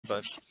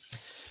But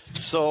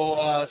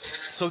so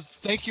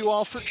thank you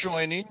all for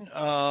joining.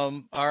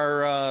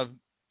 Our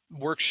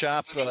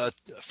workshop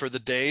for the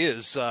day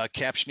is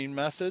captioning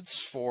methods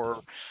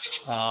for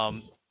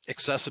um,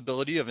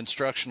 accessibility of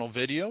instructional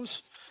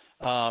videos.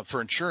 For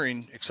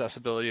ensuring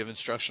accessibility of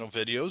instructional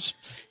videos.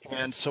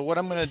 And so what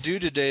I'm going to do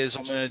today is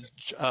I'm going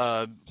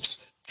to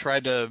try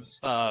to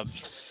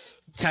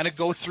kind of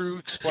go through,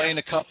 explain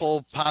a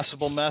couple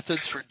possible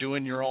methods for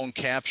doing your own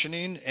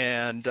captioning,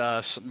 and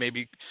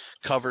maybe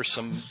cover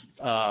some.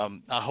 I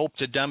hope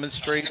to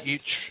demonstrate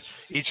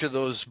each of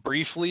those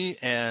briefly,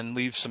 and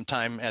leave some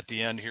time at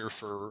the end here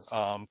for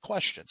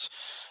questions.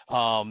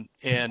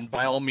 And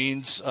by all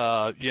means,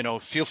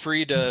 feel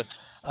free to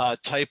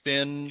type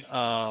in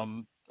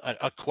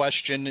a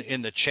question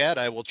in the chat.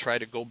 I will try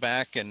to go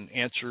back and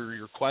answer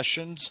your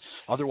questions.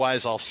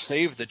 Otherwise, I'll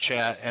save the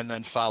chat and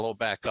then follow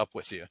back up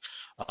with you.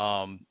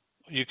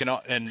 You can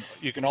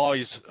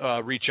always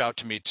reach out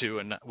to me too,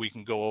 and we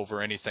can go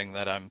over anything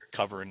that I'm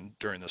covering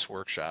during this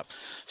workshop.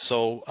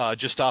 So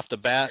just off the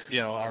bat,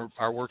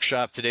 our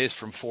workshop today is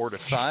from 4 to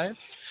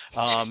 5.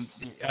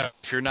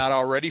 If you're not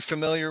already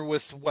familiar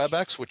with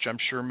WebEx, which I'm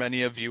sure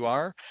many of you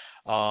are,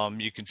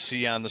 you can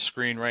see on the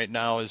screen right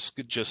now is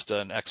just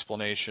an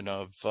explanation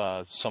of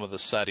some of the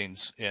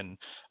settings in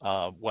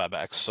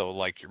WebEx. So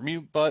like your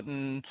mute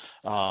button,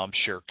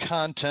 share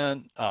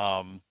content,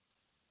 how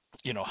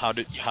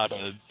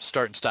to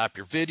start and stop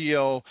your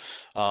video,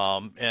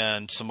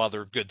 and some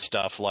other good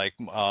stuff like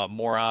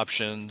more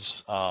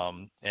options,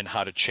 and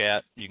how to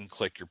chat. You can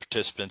click your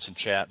participants and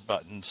chat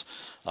buttons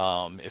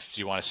if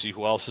you want to see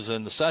who else is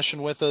in the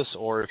session with us,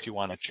 or if you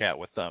want to chat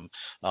with them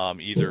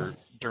either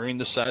during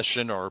the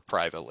session or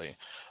privately.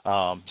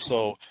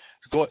 So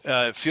go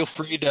feel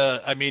free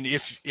to, I mean,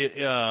 if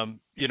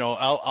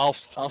I'll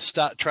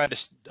try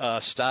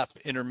to stop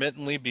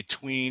intermittently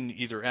between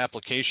either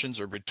applications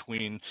or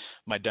between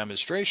my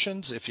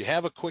demonstrations if you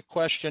have a quick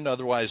question.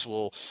 Otherwise,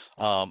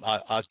 I'm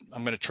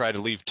going to try to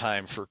leave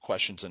time for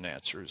questions and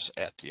answers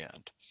at the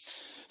end.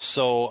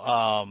 So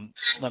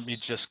let me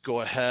just go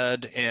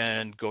ahead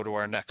and go to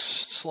our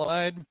next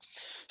slide.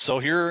 So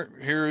here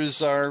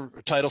is our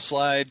title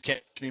slide: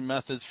 captioning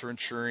methods for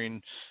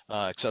ensuring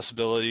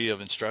accessibility of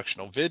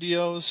instructional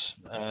videos.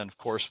 And of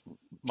course,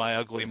 my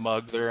ugly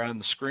mug there on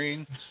the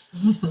screen.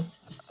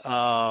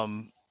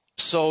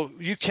 So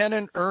you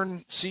can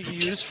earn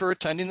CEUs for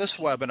attending this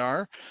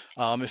webinar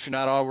if you're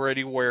not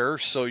already aware.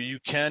 So you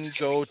can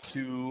go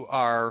to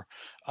our,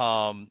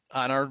 on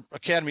our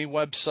Academy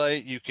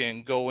website, you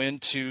can go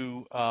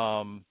into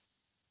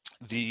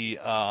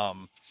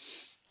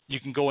you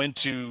can go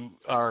into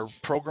our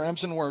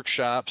programs and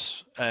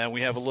workshops, and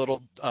we have a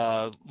little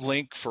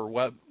link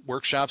for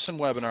workshops and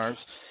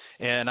webinars.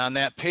 And on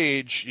that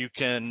page, you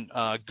can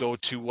go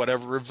to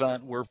whatever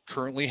event we're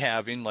currently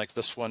having, like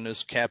this one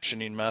is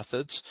captioning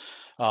methods.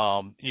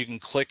 You can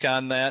click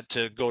on that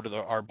to go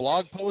to our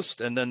blog post,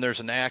 and then there's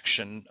an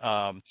action,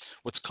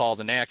 what's called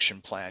an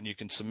action plan. You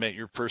can submit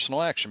your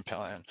personal action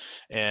plan.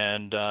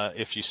 And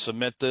if you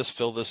submit this,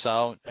 fill this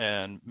out,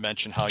 and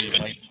mention how you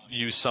might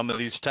use some of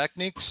these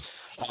techniques,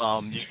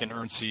 you can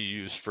earn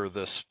CEUs for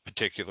this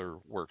particular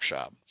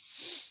workshop.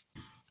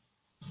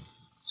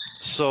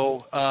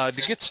 So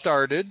to get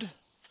started,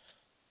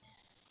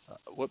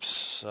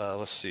 let's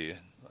see.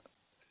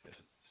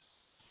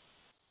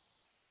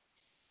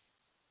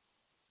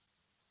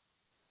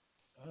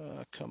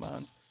 Come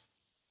on.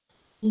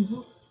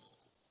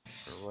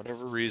 For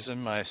whatever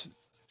reason, my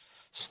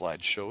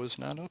slideshow is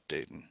not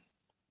updating.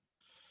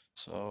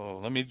 So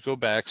let me go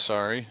back,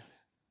 sorry.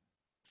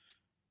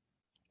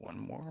 One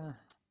more.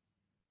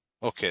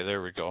 Okay,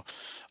 there we go.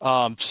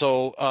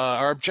 So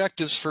our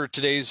objectives for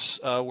today's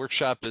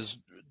workshop is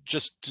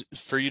just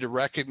for you to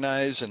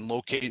recognize and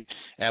locate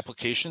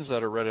applications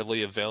that are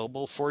readily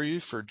available for you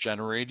for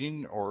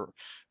generating or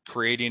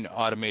creating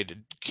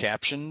automated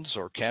captions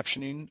or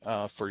captioning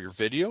for your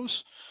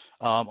videos.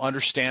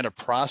 Understand a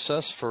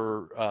process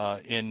for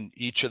in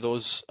each of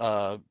those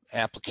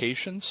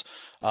applications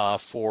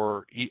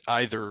for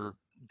either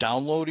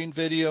downloading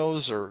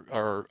videos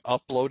or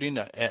uploading,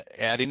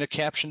 adding a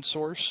caption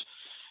source,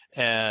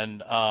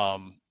 and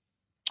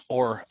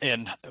or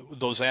in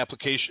those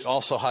applications,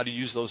 also how to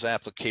use those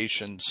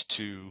applications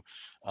to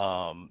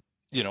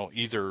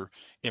either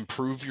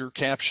improve your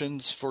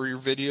captions for your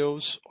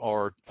videos,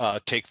 or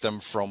take them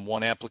from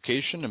one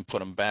application and put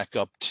them back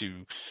up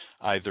to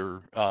either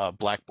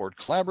Blackboard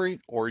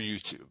Collaborate or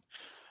YouTube.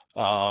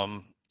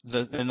 And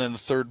then the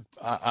third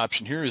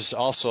option here is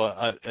also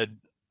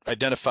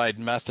identified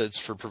methods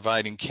for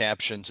providing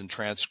captions and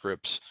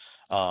transcripts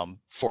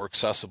for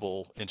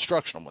accessible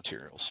instructional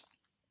materials.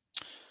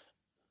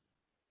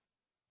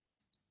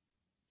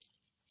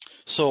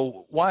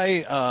 So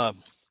why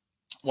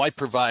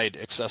provide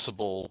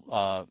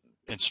accessible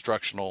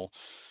instructional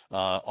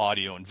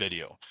audio and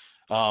video?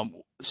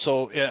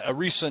 So a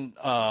recent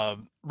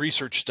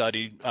research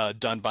study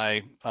done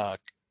by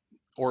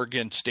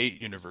Oregon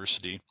State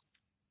University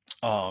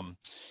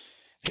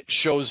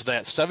shows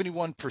that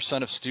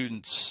 71% of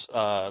students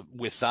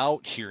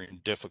without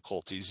hearing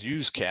difficulties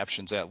use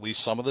captions at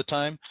least some of the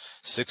time.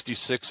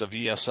 66 of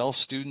ESL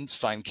students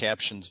find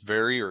captions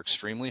very or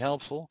extremely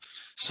helpful.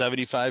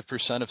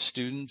 75% of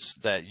students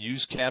that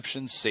use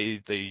captions say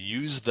they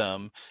use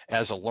them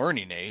as a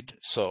learning aid.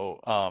 So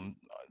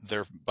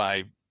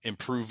thereby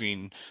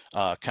improving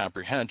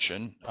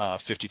comprehension.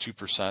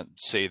 52%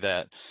 say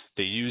that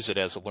they use it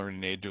as a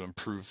learning aid to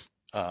improve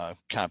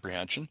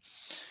comprehension.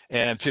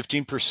 And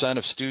 15%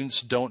 of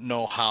students don't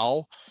know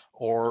how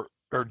or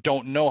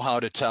don't know how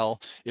to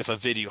tell if a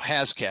video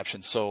has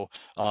captions. So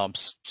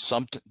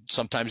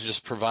sometimes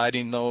just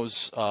providing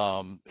those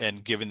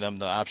and giving them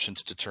the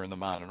options to turn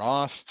them on and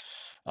off.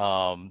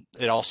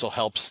 It also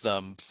helps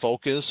them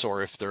focus,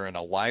 or if they're in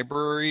a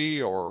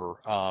library or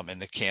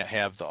and they can't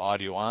have the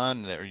audio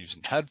on, they're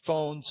using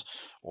headphones,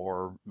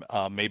 or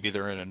maybe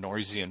they're in a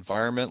noisy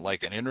environment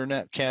like an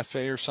internet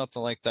cafe or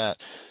something like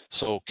that.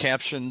 So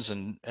captions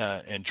and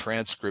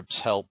transcripts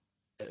help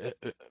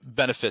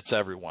benefits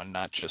everyone,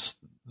 not just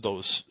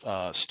those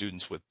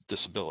students with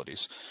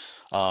disabilities.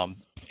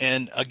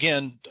 And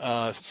again,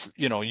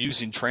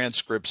 using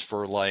transcripts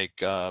for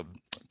like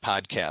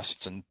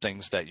podcasts and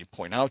things that you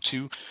point out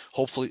to.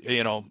 Hopefully,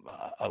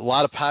 a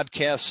lot of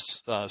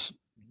podcasts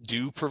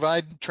do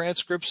provide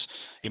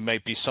transcripts. It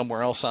might be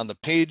somewhere else on the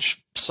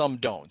page, some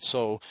don't.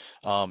 So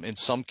in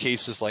some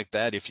cases like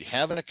that, if you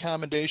have an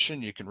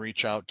accommodation, you can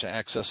reach out to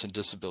Access and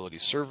Disability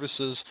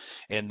Services,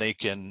 and they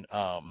can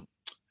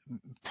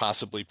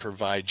possibly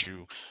provide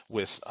you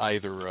with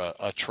either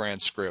a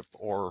transcript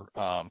or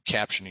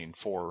captioning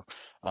for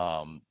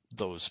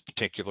those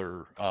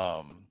particular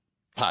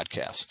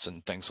podcasts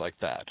and things like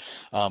that.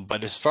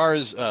 But as far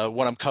as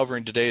what I'm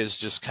covering today is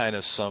just kind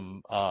of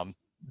some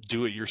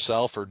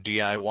do-it-yourself or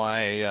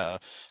DIY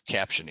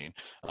captioning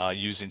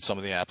using some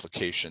of the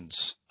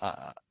applications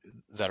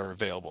that are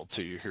available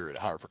to you here at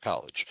Harper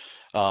College.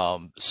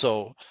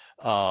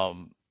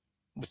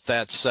 With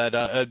that said,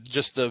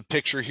 just the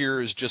picture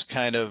here is just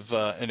kind of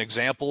an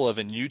example of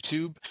in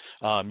YouTube.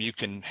 You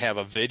can have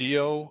a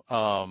video,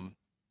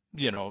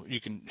 you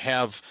can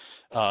have,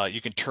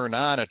 you can turn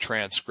on a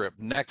transcript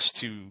next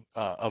to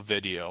a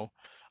video.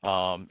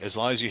 As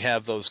long as you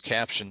have those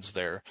captions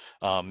there,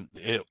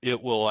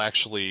 it will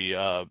actually,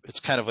 it's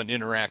kind of an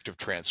interactive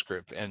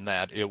transcript in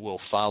that it will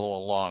follow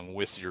along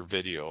with your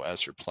video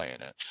as you're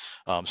playing it.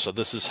 So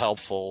this is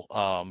helpful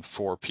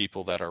for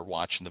people that are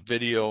watching the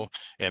video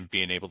and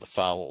being able to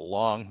follow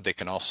along. They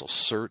can also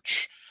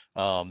search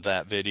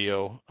that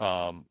video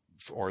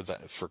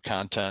for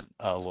content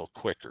a little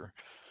quicker.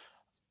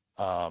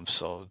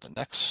 So the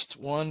next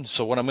one.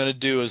 So what I'm going to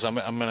do is I'm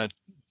going to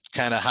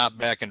kind of hop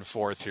back and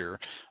forth here.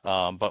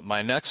 But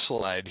my next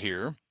slide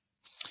here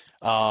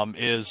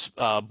is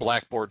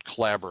Blackboard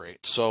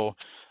Collaborate. So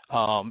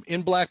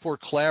in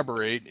Blackboard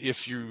Collaborate,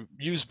 if you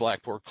use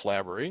Blackboard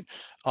Collaborate,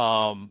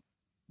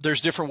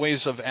 there's different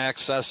ways of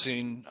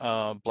accessing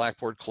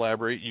Blackboard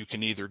Collaborate. You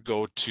can either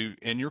go to,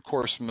 in your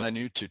course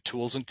menu, to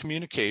Tools and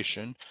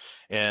Communication,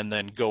 and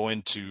then go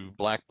into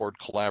Blackboard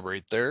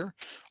Collaborate there,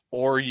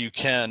 or you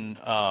can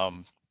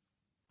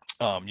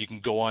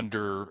go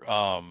under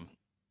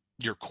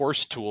your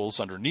course tools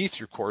underneath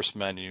your course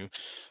menu.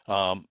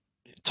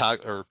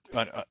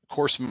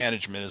 Course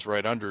management is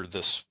right under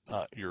this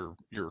your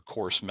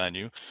course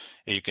menu,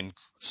 and you can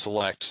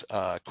select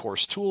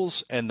course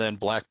tools and then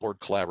Blackboard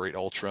Collaborate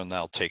Ultra, and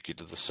that'll take you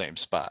to the same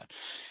spot.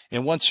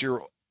 And once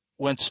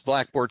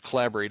Blackboard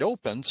Collaborate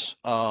opens,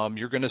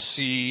 you're going to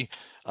see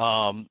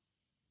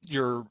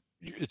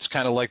it's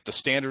kind of like the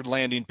standard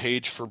landing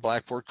page for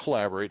Blackboard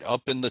Collaborate.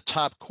 Up in the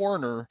top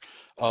corner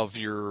of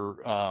your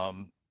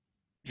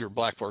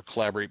Blackboard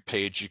Collaborate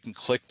page, you can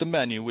click the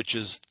menu, which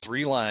is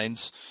 3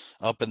 lines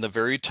up in the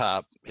very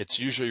top. It's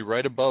usually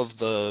right above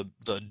the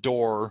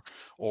door,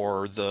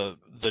 or the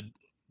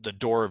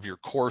door of your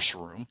course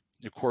room.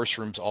 Your course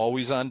room's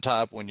always on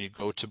top when you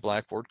go to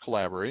Blackboard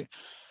Collaborate.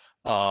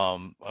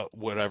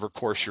 Whatever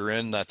course you're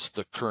in, that's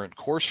the current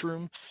course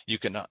room. You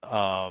can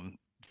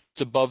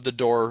above the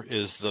door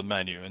is the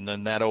menu, and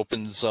then that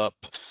opens up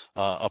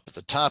at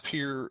the top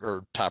here,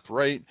 or top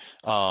right.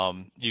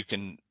 You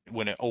can,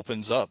 when it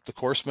opens up the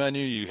course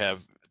menu, you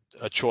have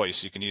a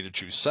choice. You can either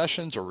choose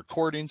sessions or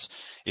recordings.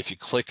 If you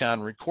click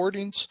on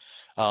recordings,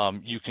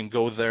 you can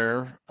go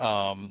there,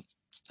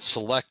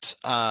 select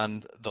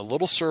on the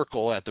little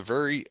circle at the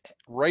very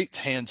right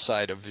hand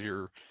side of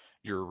your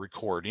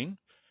recording,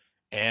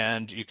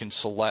 and you can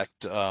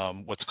select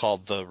what's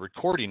called the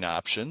recording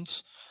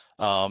options.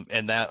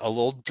 And that a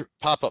little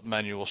pop-up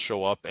menu will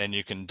show up, and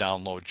you can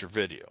download your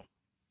video.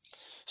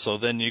 So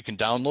then you can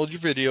download your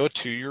video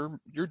to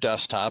your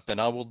desktop, and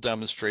I will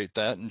demonstrate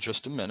that in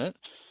just a minute.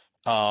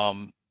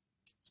 And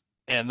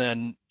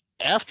then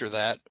after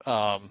that,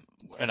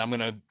 and I'm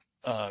going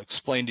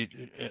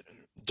to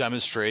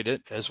demonstrate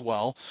it as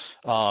well.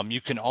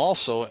 You can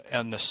also,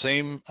 on the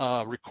same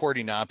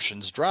recording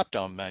options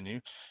drop-down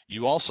menu,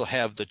 you also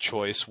have the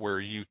choice where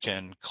you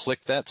can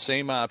click that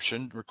same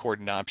option,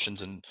 recording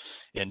options, and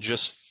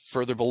just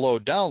further below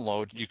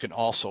download, you can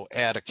also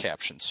add a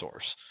caption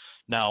source.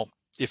 Now,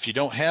 if you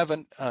don't have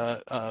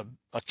a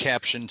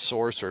caption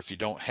source, or if you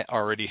don't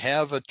already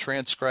have a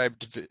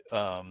transcribed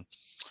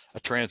a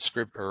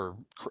transcript or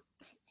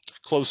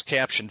closed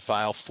caption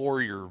file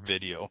for your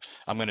video,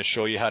 I'm going to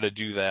show you how to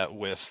do that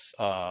with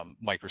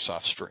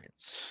Microsoft Stream.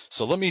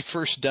 So let me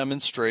first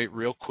demonstrate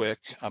real quick.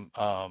 I'm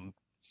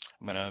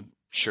going to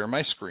share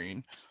my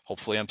screen.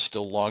 Hopefully I'm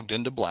still logged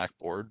into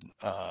Blackboard.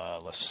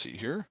 Let's see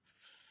here.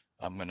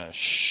 I'm going to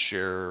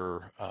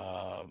share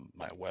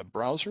my web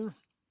browser.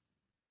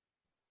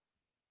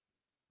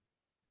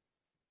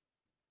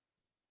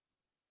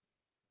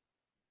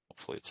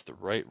 Hopefully it's the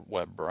right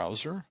web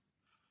browser.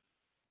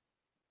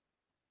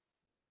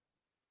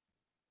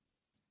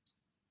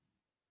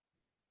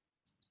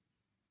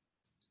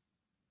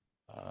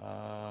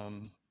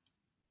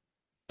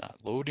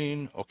 Not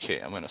loading. Okay,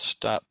 I'm going to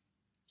stop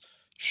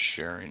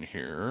sharing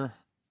here.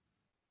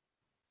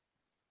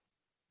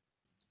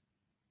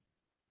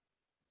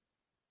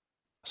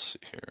 Let's see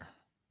here.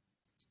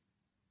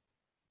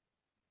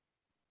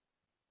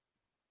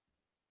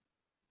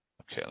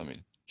 Okay, let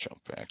me jump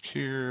back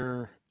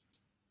here.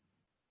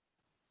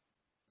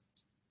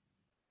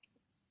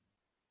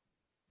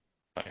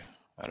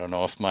 I don't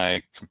know if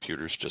my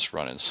computer's just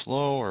running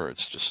slow or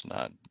it's just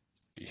not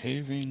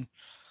behaving.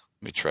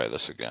 Let me try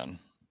this again.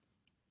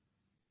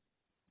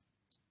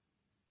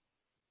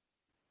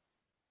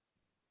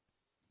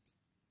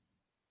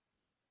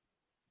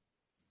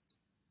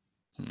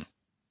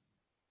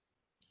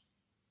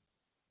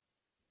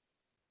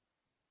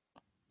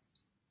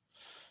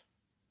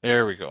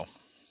 There we go.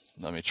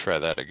 Let me try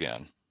that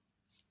again.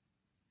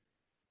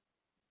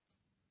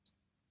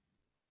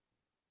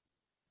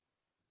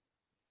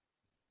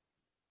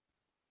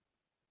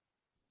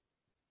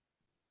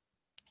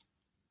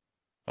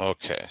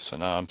 Okay, so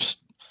now I'm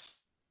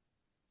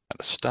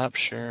gotta stop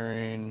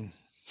sharing.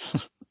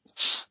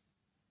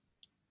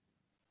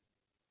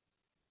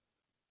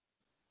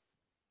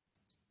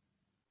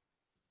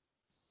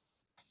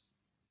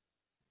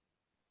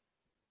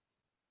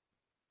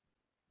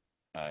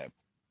 I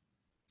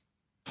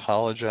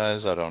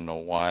apologize. I don't know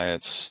why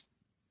it's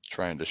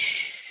trying to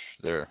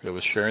there. It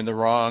was sharing the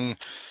wrong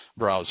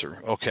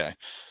browser. Okay,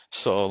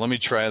 so let me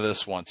try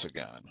this once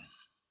again.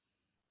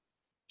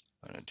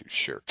 I'm going to do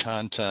share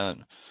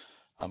content.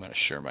 I'm going to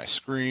share my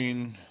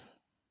screen.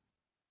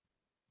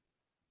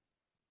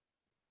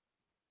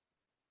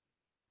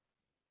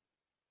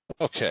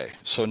 Okay,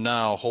 so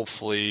now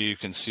hopefully you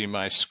can see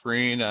my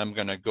screen. I'm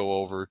going to go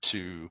over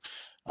to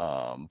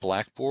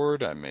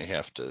Blackboard. I may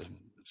have to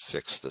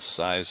fix the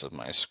size of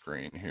my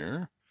screen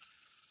here.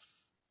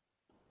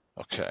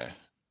 Okay,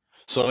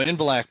 so in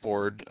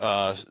Blackboard,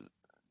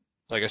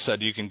 like I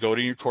said, you can go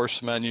to your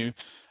course menu.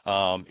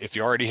 If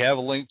you already have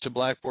a link to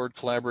Blackboard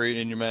Collaborate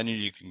in your menu,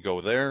 you can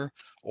go there,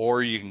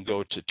 or you can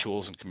go to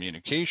Tools and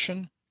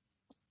Communication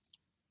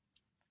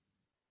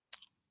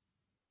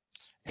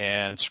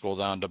and scroll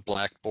down to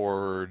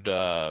Blackboard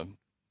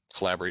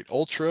Collaborate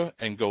Ultra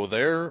and go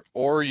there,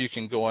 or you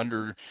can go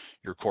under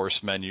your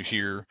course menu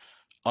here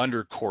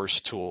under Course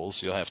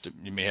Tools.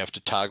 You may have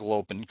to toggle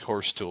open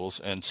Course Tools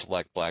and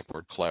select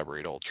Blackboard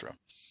Collaborate Ultra.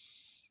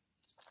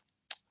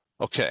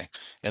 Okay,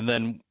 and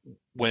then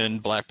when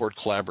Blackboard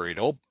Collaborate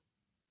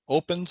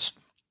opens,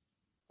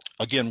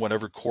 again,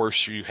 whatever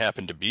course you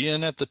happen to be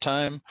in at the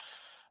time,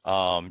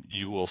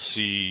 you will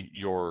see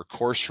your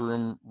course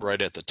room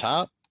right at the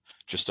top,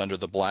 just under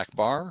the black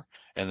bar,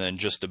 and then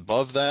just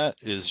above that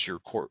is your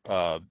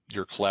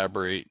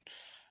Collaborate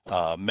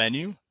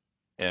menu.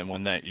 And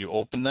when you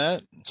open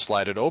that,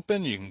 slide it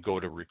open, you can go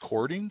to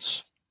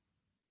Recordings.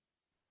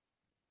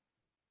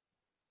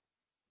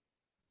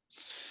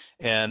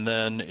 And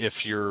then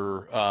if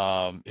you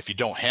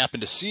don't happen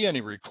to see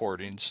any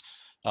recordings,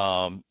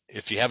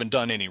 if you haven't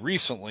done any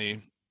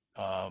recently,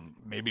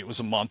 maybe it was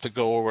a month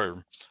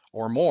ago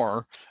or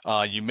more,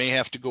 you may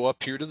have to go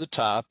up here to the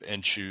top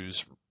and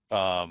choose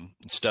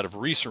instead of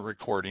recent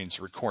recordings,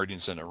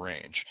 recordings in a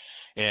range.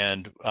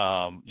 And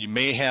you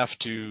may have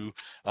to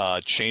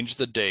change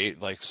the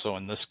date. Like, so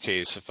in this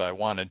case, if I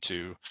wanted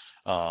to,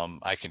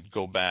 I could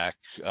go back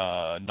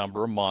a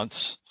number of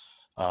months.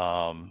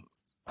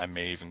 I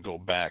may even go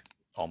back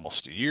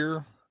almost a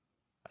year.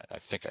 I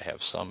think I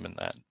have some in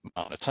that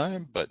amount of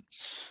time, but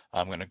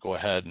I'm going to go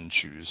ahead and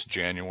choose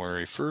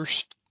January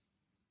 1st.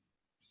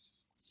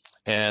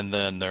 And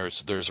then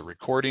there's a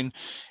recording.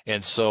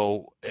 And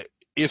so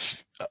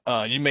if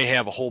you may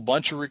have a whole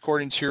bunch of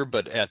recordings here,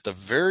 but at the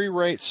very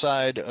right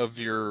side of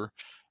your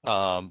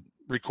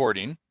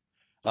recording,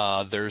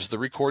 there's the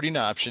recording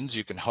options.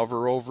 You can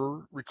hover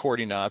over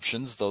recording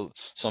options.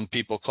 Some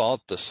people call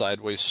it the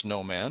sideways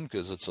snowman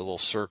because it's a little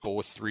circle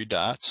with 3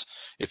 dots.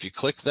 If you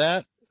click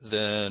that,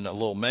 then a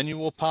little menu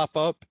will pop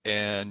up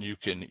and you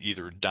can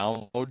either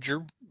download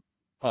your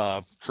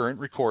current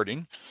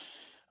recording,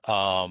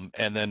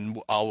 and then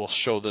I will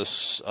show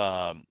this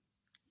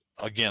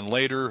again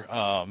later,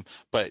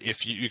 but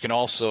if you can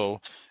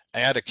also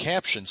add a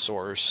caption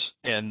source,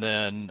 and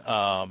then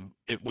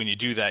when you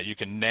do that, you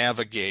can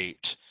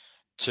navigate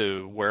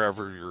to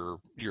wherever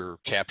your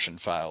caption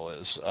file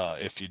is,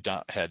 if you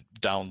had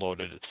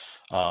downloaded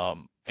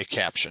a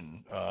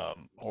caption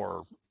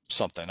or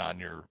something on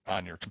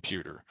your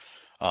computer.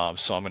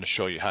 So I'm going to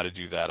show you how to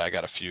do that. I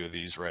got a few of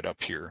these right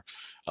up here.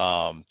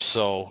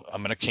 So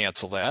I'm going to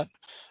cancel that.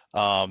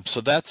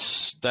 So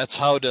that's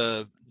how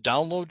to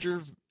download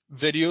your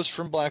videos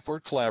from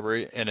Blackboard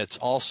Collaborate, and it's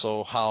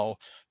also how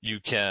you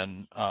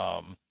can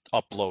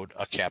upload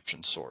a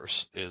caption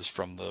source is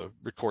from the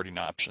recording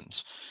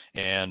options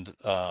and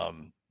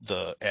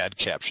the add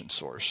caption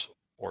source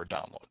or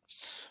download.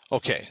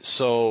 Okay,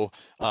 so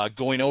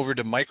going over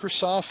to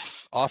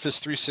Microsoft Office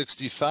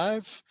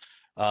 365,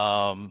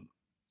 I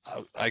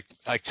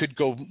could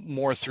go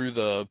more through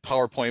the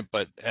PowerPoint,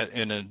 but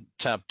in an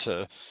attempt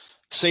to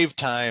save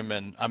time,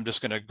 and I'm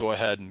just going to go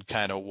ahead and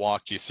kind of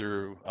walk you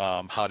through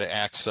how to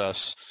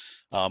access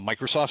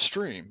Microsoft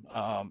Stream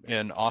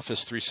in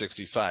Office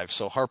 365.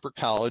 So Harper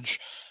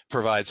College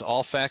provides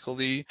all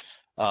faculty,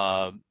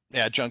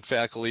 adjunct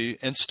faculty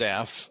and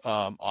staff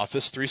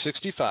Office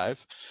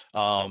 365.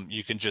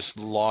 You can just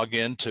log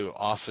into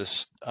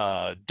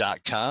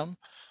office.com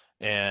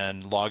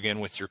and log in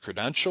with your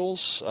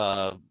credentials.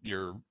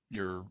 Your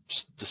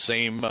the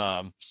same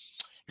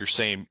your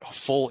same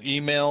full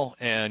email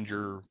and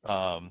your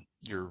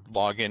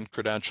login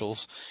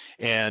credentials.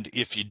 And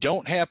if you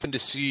don't happen to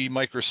see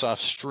Microsoft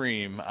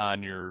Stream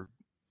on your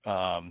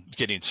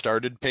getting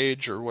started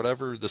page or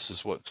whatever, this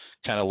is what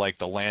kind of like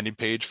the landing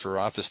page for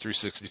Office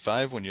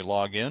 365 when you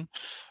log in.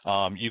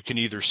 You can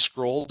either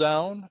scroll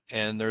down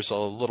and there's a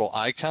little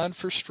icon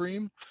for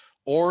Stream,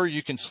 or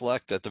you can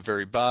select at the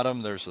very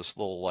bottom, there's this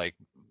little like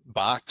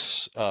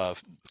box,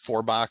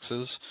 4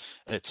 boxes.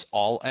 It's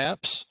all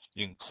apps.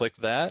 You can click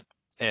that,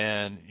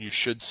 and you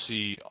should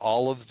see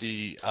all of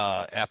the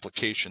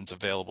applications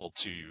available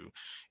to you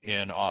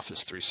in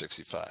Office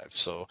 365.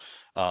 So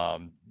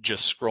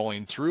just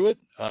scrolling through it,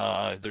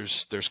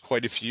 there's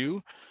quite a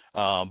few,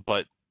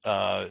 but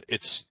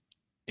it's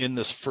in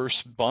this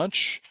first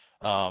bunch,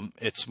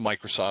 it's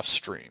Microsoft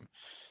Stream.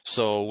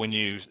 So when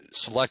you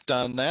select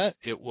on that,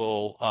 it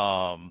will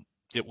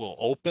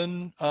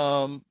open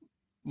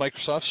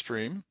Microsoft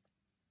Stream.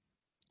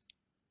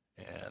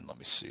 And let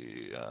me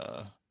see.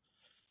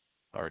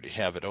 I already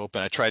have it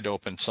open. I tried to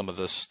open some of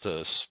this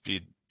to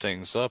speed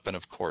things up, and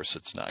of course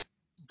it's not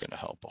going to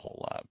help a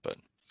whole lot, but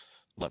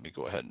let me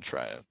go ahead and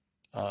try it.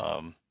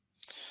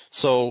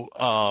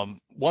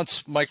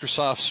 Once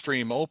Microsoft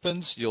Stream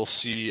opens, you'll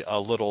see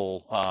a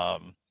little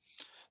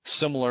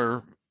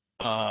similar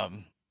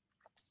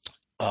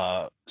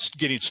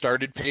getting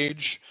started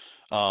page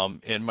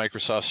in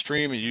Microsoft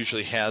Stream. It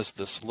usually has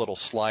this little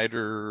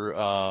slider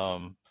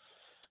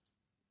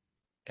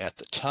at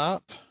the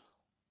top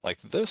like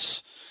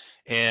this.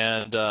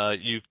 And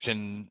you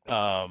can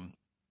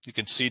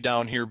see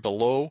down here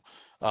below,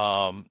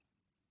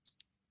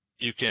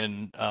 you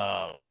can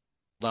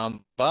down the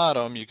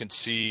bottom, you can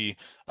see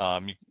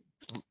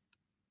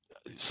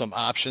some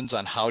options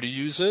on how to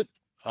use it.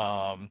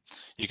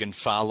 You can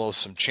follow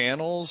some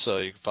channels.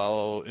 You can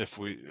follow,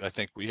 I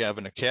think we have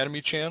an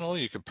Academy channel,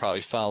 you could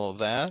probably follow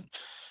that.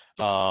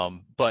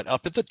 But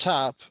up at the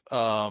top,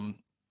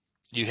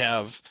 you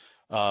have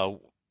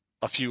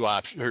a few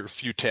options or a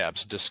few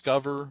tabs: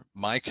 discover,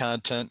 my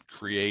content,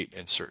 create,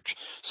 and search.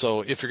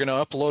 So if you're going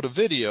to upload a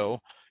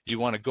video, you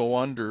want to go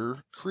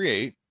under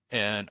create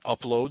and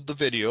upload the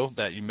video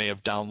that you may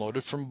have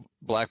downloaded from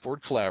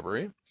Blackboard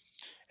Collaborate,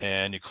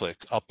 and you click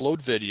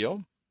upload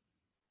video.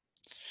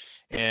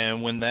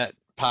 And when that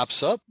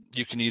pops up,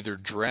 you can either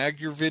drag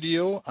your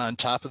video on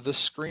top of this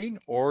screen,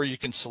 or you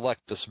can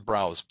select this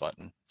browse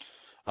button.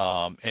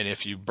 And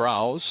if you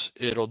browse,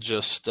 it'll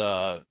just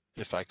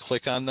if I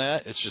click on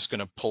that, it's just going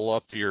to pull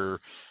up your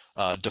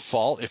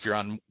default. If you're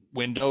on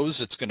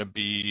Windows, it's going to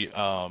be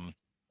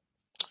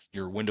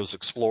your Windows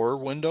Explorer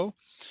window.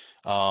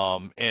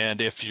 And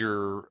if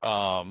you're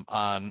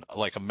on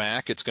like a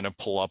Mac, it's going to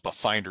pull up a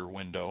Finder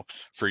window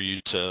for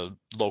you to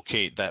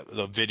locate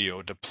the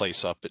video to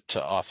place up it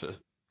to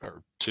Office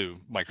or to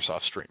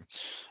Microsoft Stream.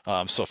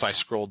 So if I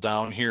scroll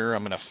down here,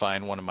 I'm going to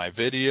find one of my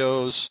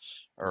videos,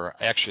 or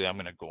actually I'm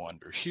going to go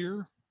under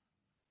here,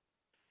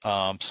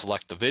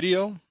 select the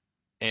video,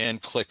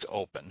 and click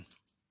open.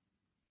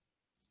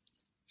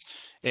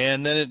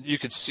 And then you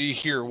can see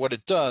here what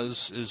it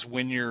does is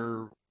when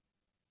you're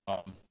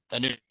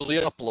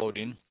initially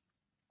uploading,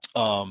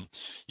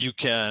 you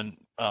can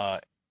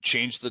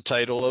change the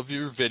title of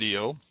your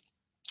video.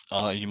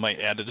 You might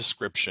add a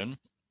description,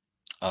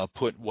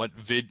 put what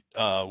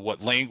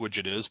language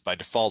it is. By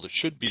default, it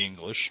should be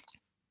English.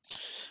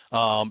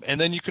 And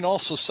then you can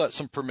also set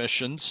some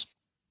permissions,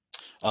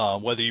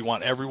 whether you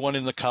want everyone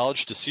in the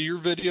college to see your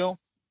video.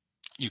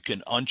 You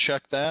can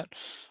uncheck that.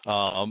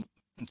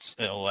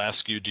 It'll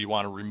ask you, do you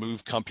want to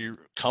remove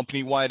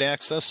company-wide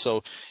access?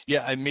 So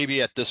yeah,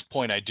 maybe at this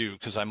point I do,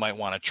 because I might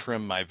want to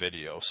trim my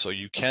video. So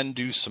you can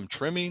do some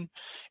trimming,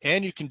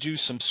 and you can do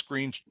some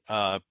screen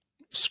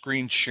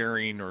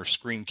sharing or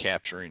screen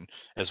capturing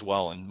as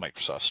well in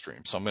Microsoft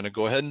Stream. So I'm going to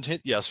go ahead and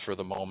hit yes for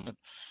the moment.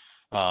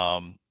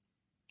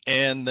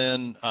 And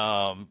then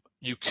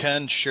you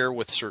can share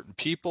with certain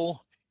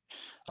people,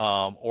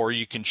 or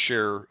you can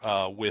share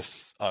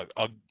with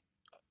a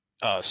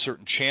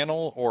certain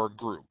channel or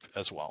group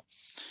as well.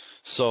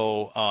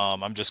 So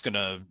I'm just going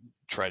to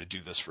try to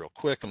do this real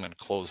quick. I'm going to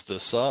close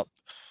this up.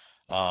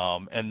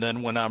 And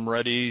then when I'm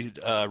ready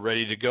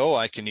to go,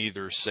 I can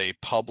either say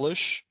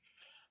publish.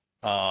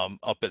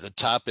 Up at the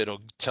top,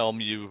 it'll tell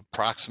me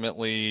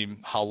approximately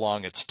how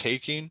long it's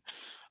taking.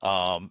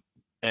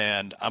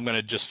 And I'm going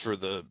to just for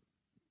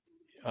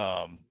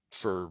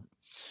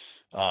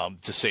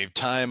to save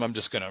time, I'm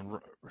just going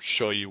to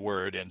show you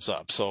where it ends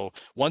up. So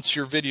once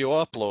your video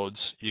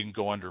uploads, you can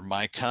go under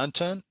My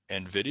Content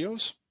and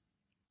Videos.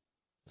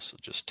 This will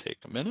just take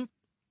a minute.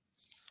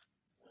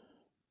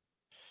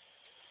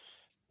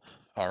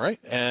 All right,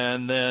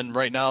 and then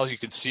right now you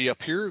can see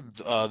up here,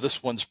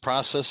 this one's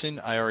processing.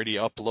 I already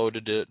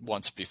uploaded it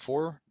once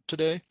before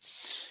today.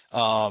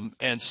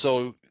 And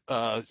so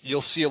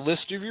you'll see a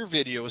list of your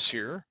videos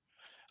here.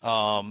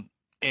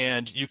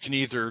 And you can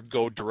either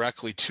go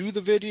directly to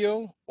the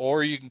video,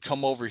 or you can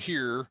come over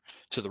here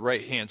to the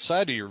right hand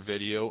side of your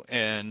video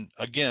and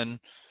again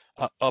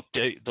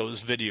update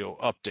those video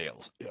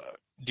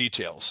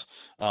details.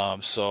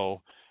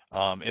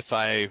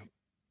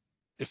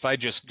 If I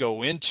just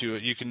go into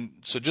it, you can,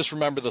 so just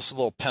remember this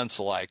little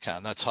pencil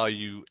icon. That's how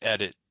you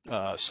edit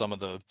some of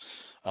the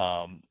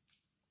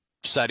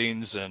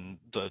settings and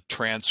the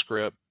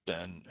transcript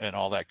and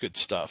all that good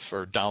stuff,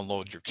 or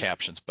download your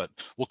captions, but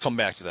we'll come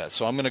back to that.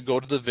 So I'm going to go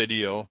to the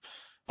video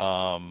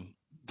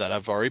that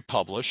I've already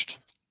published.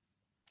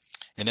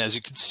 And as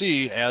you can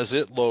see, as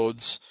it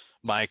loads,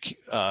 my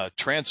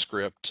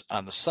transcript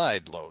on the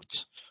side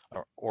loads,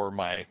 or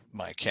my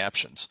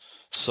captions.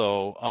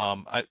 So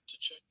to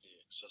check the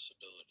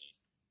accessibility,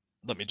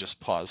 let me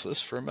just pause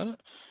this for a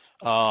minute.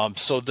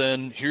 So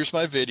then here's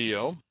my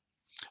video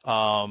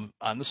on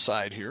the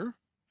side here.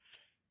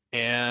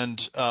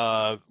 And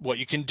what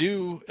you can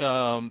do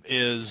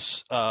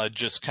is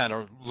just kind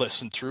of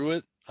listen through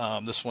it.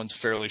 This one's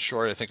fairly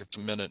short. I think it's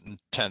 1 minute and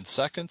 10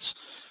 seconds.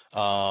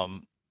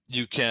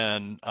 You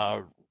can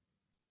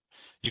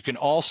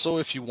also,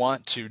 if you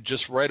want to,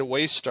 just right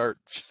away start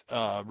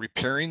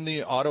repairing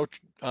the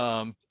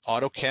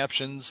auto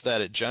captions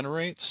that it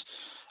generates.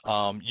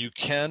 You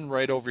can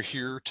right over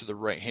here to the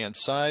right hand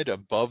side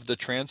above the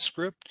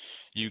transcript,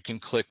 you can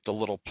click the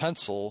little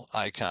pencil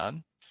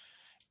icon.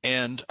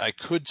 And I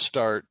could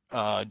start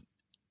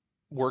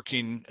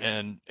working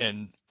and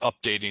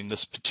updating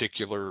this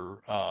particular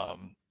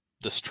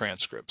this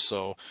transcript.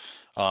 So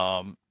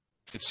you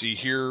can see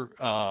here,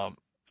 let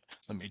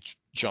me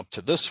jump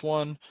to this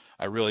one.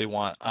 I really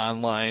want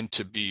online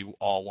to be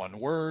all one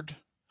word.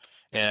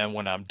 And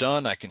when I'm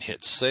done, I can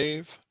hit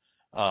save.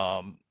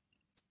 Or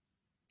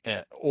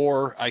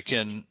I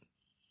can,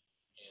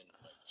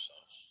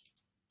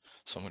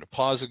 so I'm going to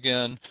pause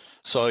again.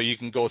 So you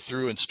can go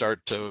through and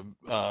start to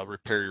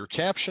repair your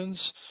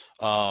captions.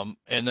 And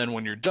then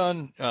when you're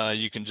done,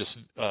 you can just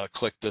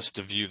click this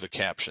to view the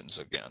captions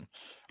again,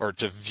 or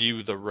to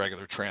view the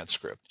regular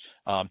transcript.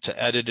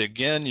 To edit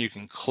again, you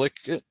can click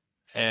it.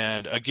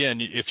 And again,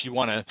 if you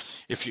want to,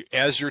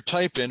 as you're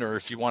typing, or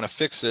if you want to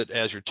fix it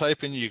as you're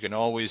typing, you can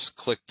always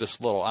click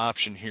this little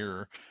option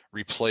here,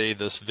 replay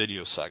this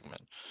video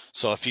segment.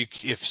 So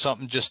if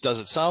something just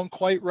doesn't sound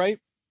quite right,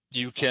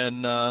 you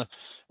can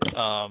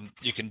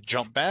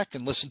jump back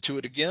and listen to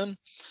it again.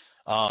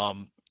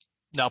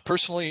 Now,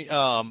 personally,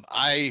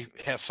 I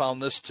have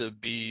found this to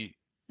be,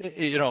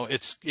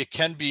 it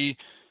can be,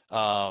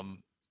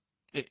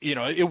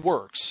 it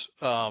works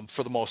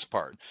for the most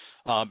part.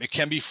 It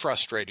can be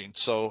frustrating.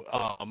 So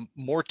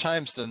more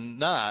times than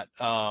not,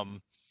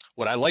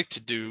 what I like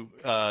to do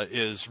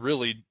is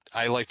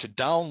I like to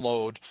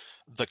download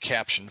the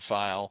caption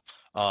file,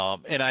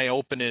 and I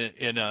open it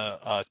in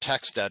a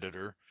text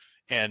editor,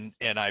 and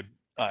I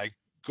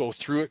go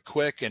through it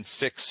quick and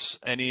fix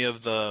any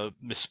of the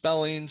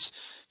misspellings.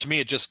 To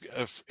me,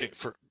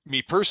 for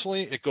me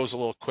personally, it goes a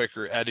little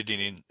quicker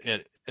editing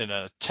it in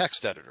a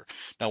text editor.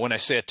 Now, when I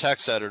say a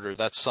text editor,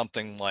 that's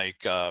something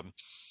like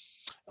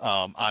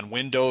on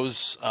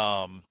Windows,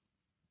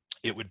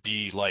 it would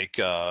be like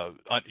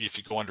if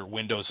you go under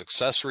Windows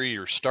Accessory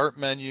or Start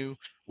menu,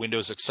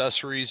 Windows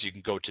Accessories, you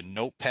can go to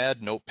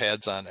Notepad.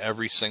 Notepad's on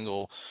every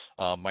single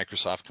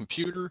Microsoft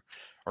computer,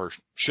 or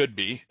should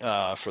be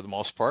for the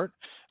most part.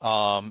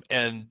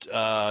 And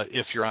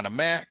if you're on a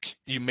Mac,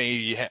 you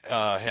may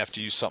have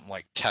to use something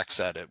like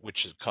TextEdit,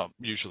 which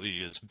usually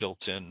is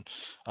built-in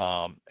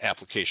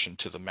application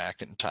to the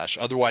Macintosh.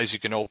 Otherwise, you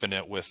can open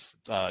it with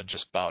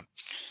just about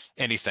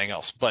anything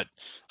else. But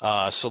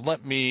so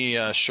let me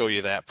show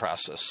you that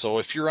process. So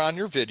if you're on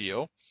your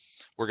video,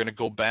 we're going to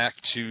go back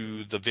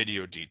to the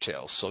video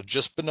details. So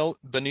just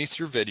beneath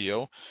your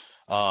video,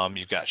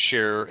 you've got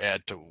share,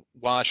 add to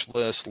watch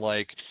list,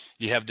 like.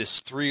 You have this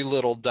 3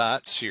 little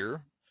dots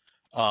here.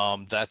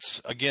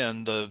 That's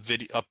again the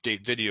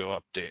video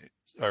update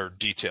or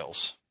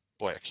details.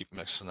 Boy, I keep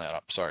mixing that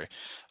up. Sorry.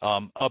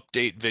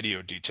 Update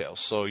video details.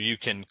 So you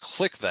can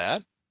click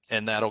that,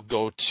 and that'll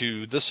go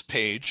to this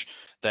page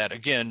that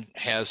again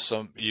has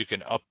some, you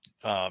can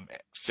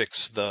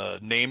fix the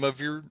name of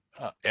your,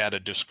 add a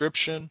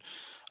description.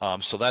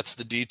 So that's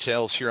the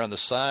details here on the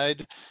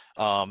side.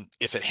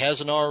 If it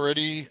hasn't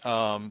already,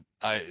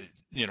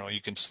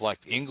 you can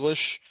select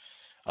English.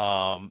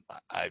 I,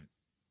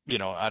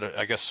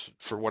 I guess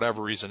for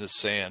whatever reason it's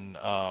saying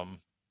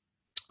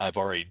I've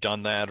already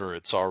done that, or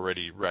it's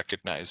already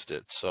recognized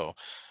it. So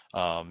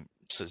it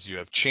says you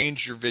have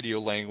changed your video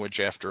language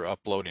after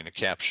uploading a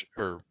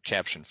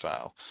caption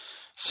file.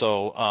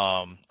 So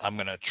I'm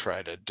going to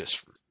try to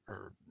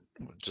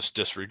just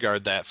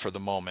disregard that for the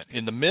moment.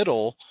 In the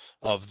middle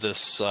of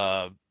this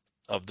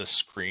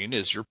screen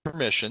is your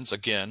permissions.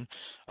 Again,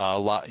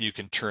 you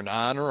can turn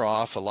on or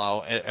off,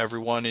 allow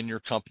everyone in your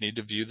company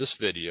to view this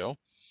video.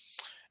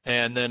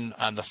 And then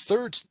on the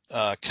third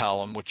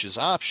column, which is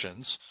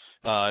options,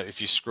 if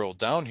you scroll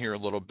down here a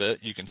little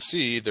bit, you can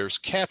see there's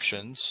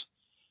captions,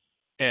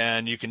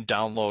 and you can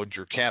download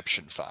your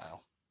caption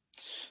file.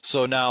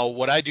 So now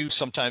what I do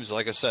sometimes,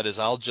 like I said, is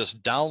I'll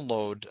just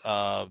download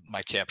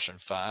my caption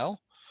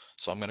file.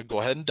 So I'm going to go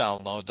ahead and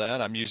download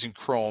that. I'm using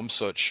Chrome,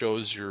 so it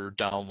shows your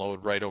download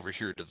right over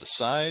here to the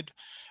side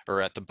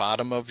or at the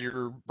bottom of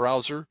your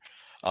browser.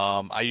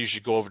 I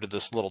usually go over to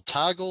this little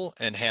toggle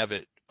and have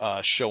it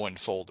show in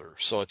folder.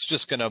 So it's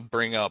just going to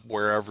bring up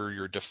wherever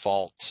your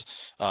default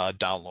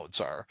downloads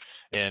are,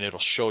 and it'll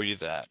show you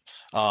that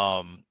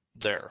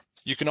there.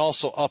 You can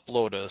also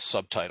upload a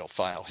subtitle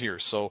file here.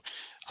 So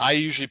I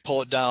usually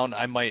pull it down.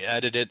 I might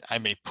edit it. I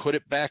may put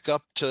it back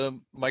up to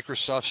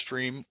Microsoft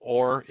Stream,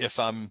 or if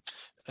I'm,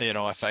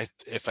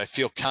 if I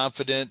feel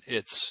confident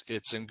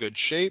it's in good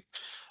shape,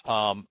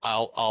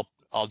 I'll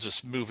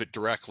just move it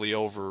directly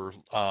over.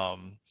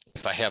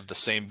 If I have the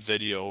same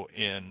video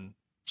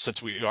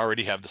since we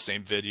already have the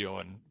same video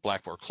in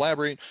Blackboard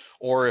Collaborate,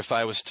 or if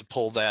I was to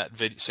pull that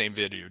same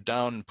video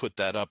down and put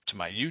that up to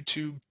my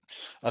YouTube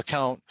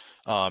account,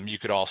 you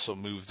could also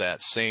move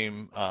that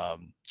same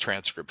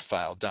transcript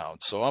file down.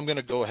 So I'm going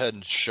to go ahead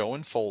and show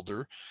in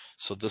folder.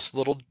 So this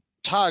little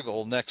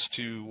toggle next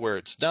to where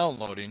it's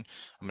downloading,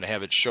 I'm going to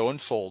have it show in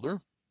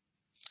folder.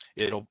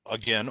 It'll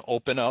again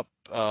open up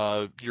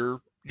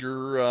your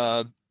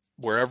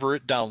wherever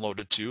it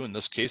downloaded to. In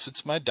this case,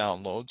 it's my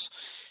downloads.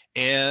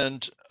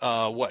 And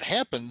what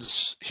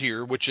happens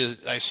here, which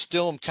is I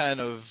still am kind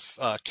of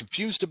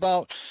confused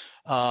about,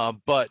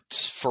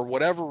 but for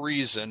whatever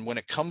reason, when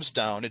it comes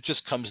down, it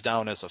just comes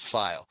down as a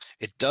file.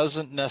 It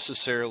doesn't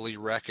necessarily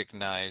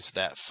recognize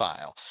that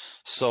file.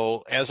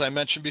 So as I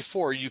mentioned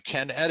before, you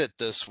can edit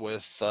this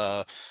with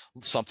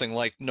something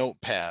like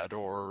Notepad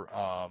or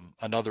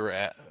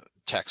another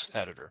text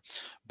editor.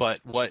 But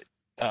what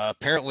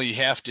apparently you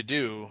have to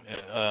do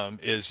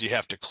is you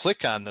have to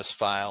click on this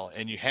file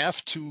and you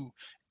have to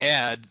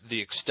add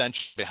the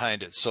extension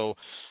behind it. So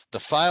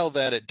the file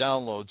that it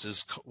downloads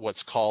is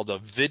what's called a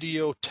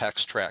video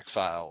text track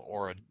file,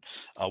 or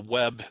a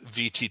web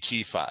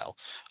VTT file.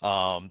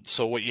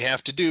 So what you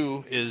have to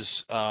do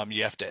is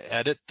you have to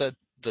edit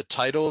the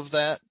title of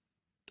that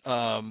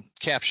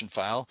caption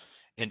file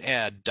and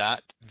add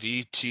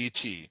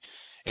 .vtt.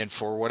 And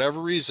for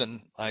whatever reason,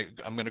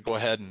 I'm going to go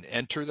ahead and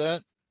enter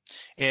that.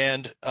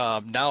 And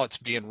now it's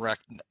being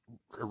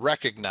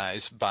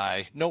recognized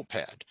by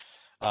Notepad.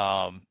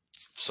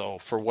 So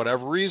for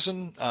whatever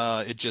reason,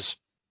 it just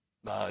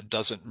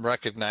doesn't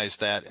recognize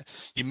that.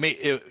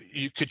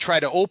 You could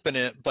try to open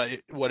it, but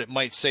what it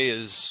might say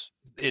is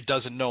it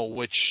doesn't know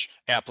which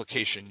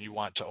application you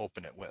want to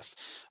open it with.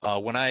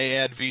 When I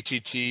add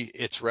VTT,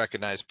 it's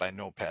recognized by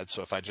Notepad.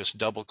 So if I just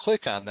double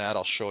click on that,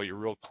 I'll show you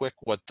real quick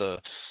what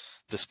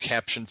this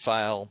caption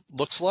file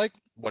looks like.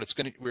 What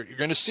you're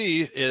going to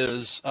see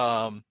is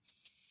time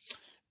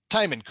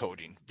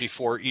encoding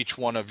before each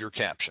one of your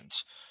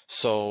captions.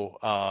 So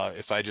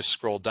if I just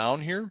scroll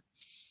down here,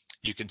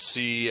 you can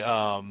see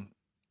up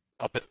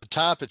at the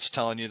top, it's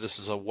telling you this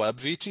is a web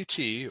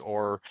VTT,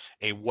 or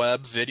a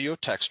web video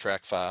text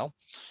track file.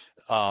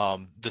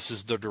 This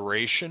is the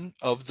duration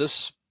of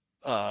this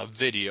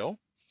video,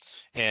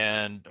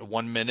 and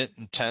 1 minute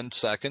and 10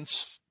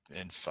 seconds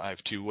and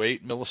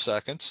 528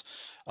 milliseconds.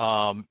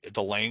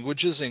 The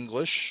language is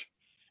English.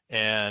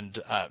 And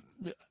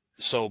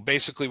so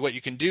basically what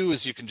you can do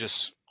is you can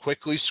just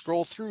quickly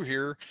scroll through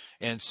here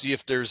and see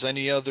if there's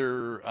any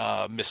other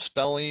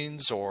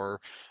misspellings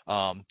or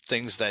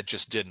things that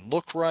just didn't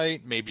look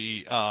right.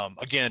 Maybe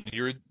again,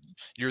 you're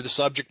the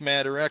subject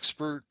matter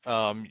expert.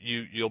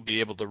 You'll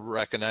be able to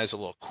recognize a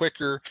little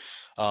quicker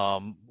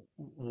how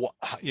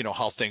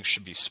things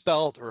should be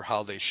spelt or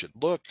how they should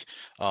look.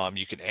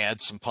 You can add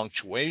some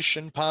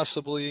punctuation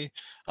possibly,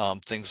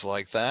 things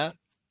like that.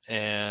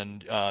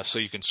 And so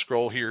you can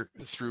scroll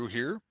through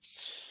here,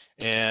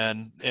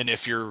 and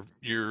if you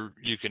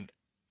can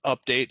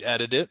update,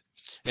 edit it,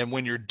 and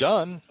when you're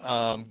done,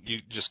 you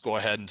just go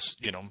ahead and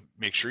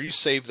make sure you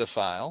save the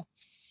file.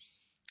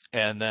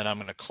 And then I'm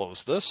going to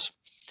close this,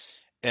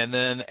 and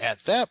then at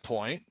that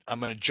point I'm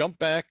going to jump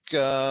back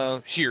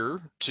here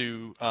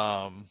to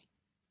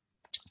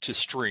to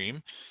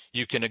stream,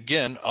 you can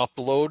again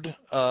upload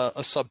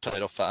a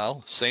subtitle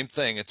file. Same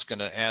thing, it's going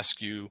to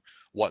ask you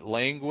what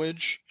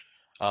language,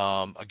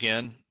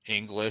 again,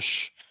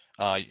 English,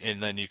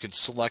 and then you can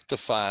select the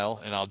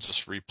file, and I'll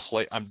just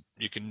replace.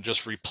 You can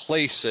just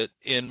replace it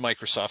in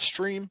Microsoft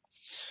Stream,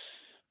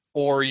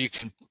 or you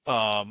can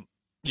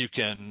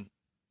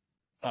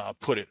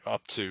put it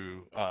up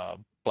to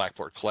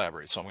Blackboard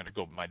Collaborate. So I'm going to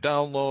go to my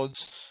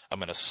downloads. I'm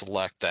going to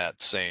select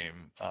that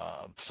same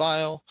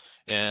file,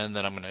 and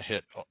then I'm going to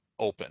hit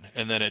open,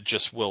 and then it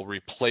just will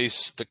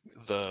replace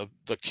the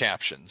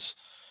captions,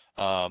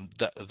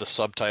 the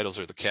subtitles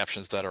or the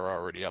captions that are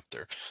already up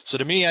there. So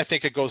to me, I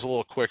think it goes a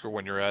little quicker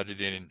when you're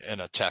editing in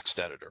a text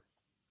editor.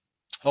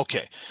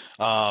 Okay,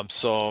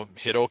 so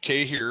hit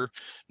OK here.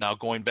 Now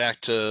going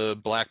back to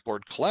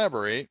Blackboard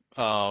Collaborate,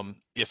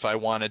 if I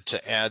wanted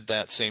to add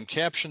that same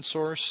caption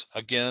source,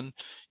 again,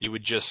 you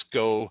would just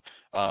go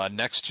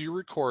next to your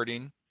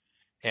recording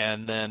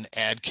and then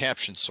add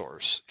caption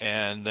source.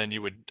 And then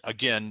you would,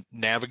 again,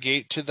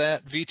 navigate to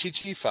that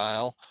VTT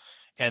file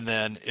and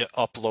then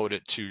upload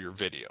it to your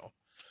video.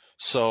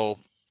 So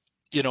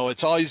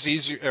it's always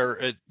easier, or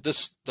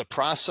the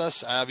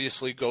process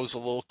obviously goes a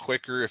little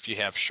quicker if you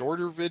have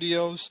shorter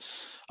videos,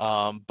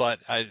 but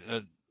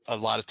a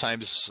lot of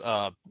times,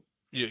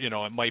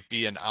 it might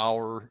be an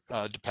hour,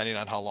 depending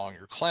on how long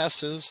your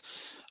class is.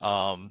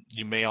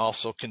 You may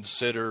also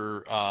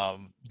consider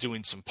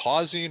doing some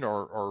pausing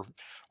or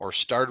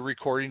start a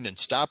recording and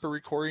stop a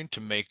recording to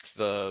make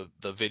the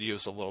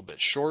videos a little bit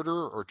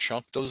shorter, or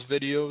chunk those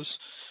videos.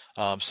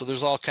 So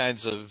there's all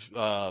kinds of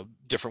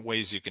different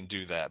ways you can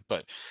do that,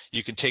 but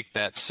you can take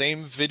that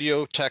same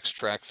video text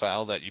track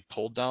file that you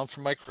pulled down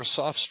from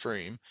Microsoft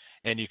Stream,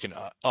 and you can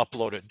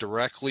upload it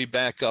directly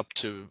back up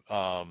to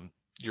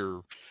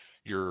your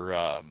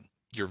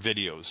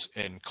videos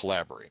in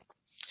Collaborate.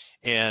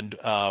 And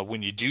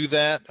when you do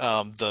that,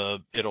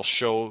 it'll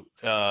show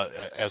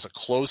as a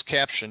closed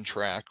caption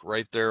track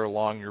right there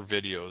along your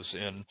videos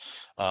in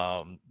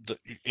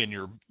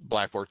your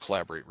Blackboard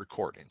Collaborate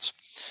recordings.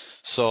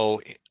 So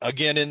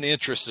again, in the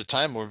interest of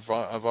time, I've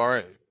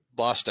already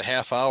lost a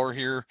half hour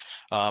here.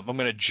 I'm going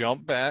to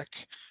jump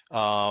back.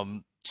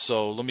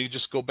 So let me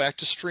just go back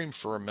to Stream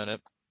for a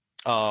minute.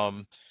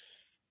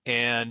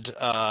 And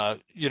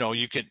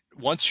you can,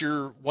 once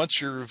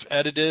you've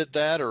edited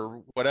that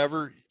or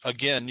whatever,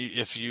 again,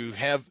 if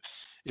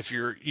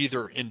you're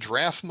either in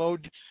draft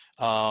mode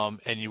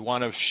and you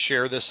want to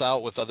share this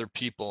out with other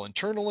people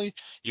internally,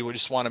 you would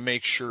just want to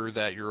make sure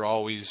that you're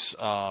always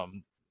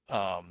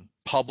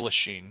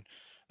publishing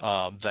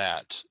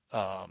that.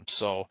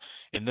 So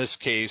in this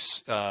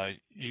case,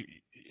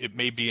 it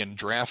may be in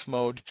draft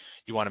mode.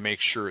 You want to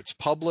make sure it's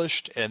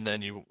published, and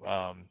then you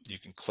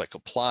can click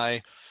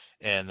apply,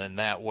 and then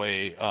that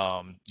way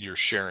you're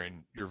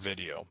sharing your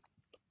video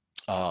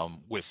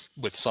with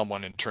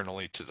someone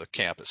internally to the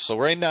campus. So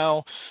right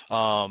now,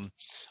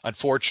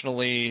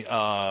 unfortunately,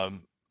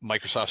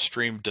 Microsoft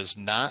Stream does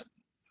not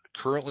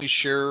currently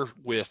share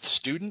with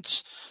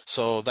students.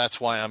 So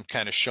that's why I'm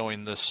kind of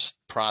showing this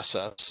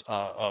process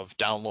of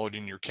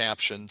downloading your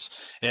captions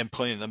and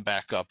putting them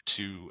back up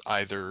to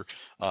either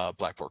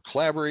Blackboard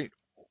Collaborate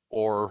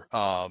or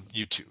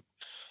YouTube.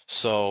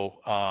 So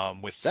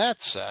with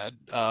that said,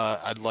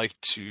 I'd like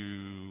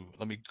to,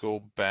 let me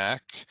go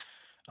back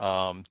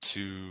to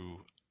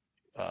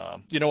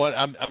you know what,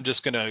 I'm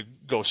just going to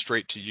go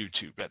straight to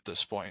YouTube at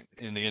this point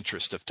in the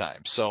interest of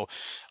time. So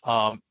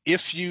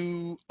if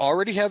you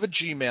already have a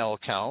Gmail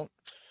account,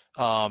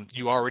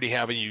 you already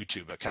have a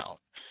YouTube account,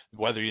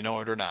 whether you know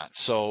it or not.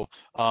 So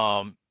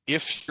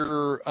if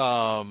you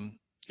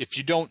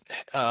don't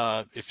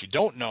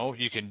know,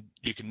 you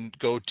can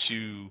go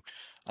to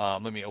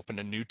let me open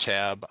a new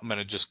tab. I'm going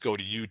to just go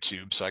to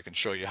YouTube so I can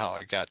show you how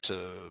I got to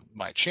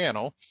my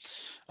channel.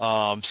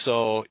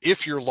 So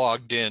if you're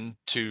logged in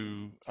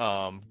to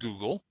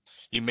Google,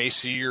 you may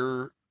see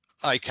your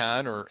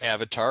icon or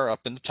avatar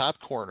up in the top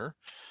corner.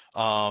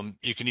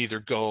 You can either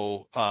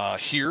go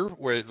here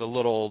where the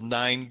little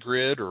 9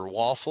 grid or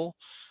waffle.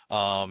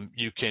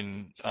 You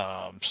can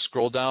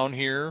scroll down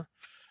here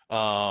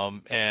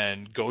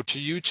and go to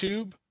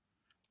YouTube,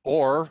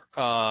 or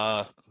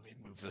let me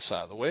move this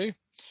out of the way.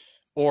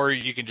 Or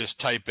you can just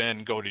type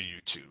in, go to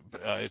YouTube.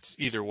 It's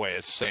either way,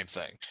 it's the same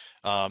thing.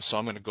 So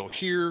I'm going to go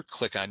here,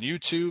 click on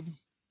YouTube.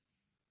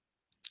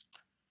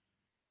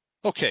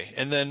 Okay,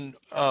 and then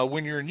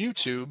when you're in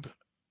YouTube,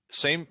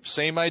 same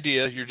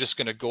idea. You're just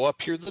going to go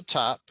up here to the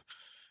top.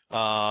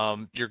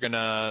 You're going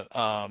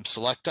to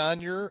select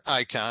on your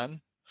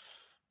icon,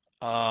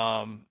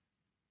 and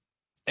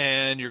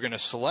you're going to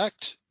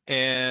select,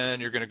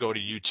 and you're going to go to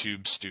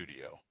YouTube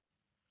Studio.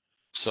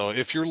 So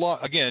if you're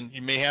again,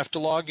 you may have to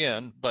log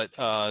in, but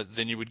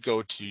then you would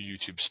go to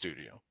YouTube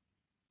Studio.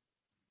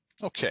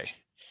 Okay,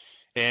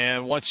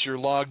 and once you're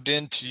logged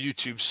into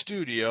YouTube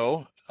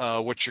Studio,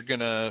 what you're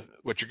gonna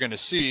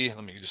see.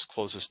 Let me just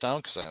close this down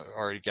because I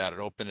already got it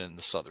open in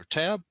this other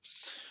tab.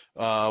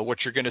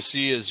 What you're gonna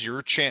see is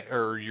your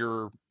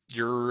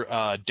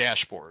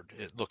dashboard.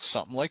 It looks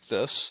something like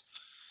this.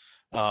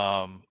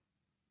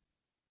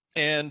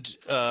 and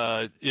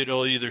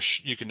it'll either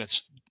you can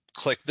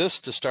click this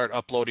to start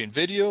uploading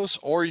videos,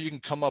 or you can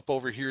come up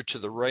over here to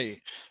the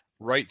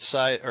right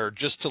side, or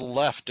just to the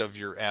left of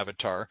your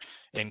avatar,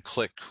 and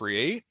click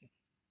create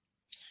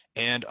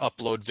and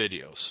upload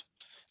videos.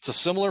 It's a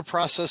similar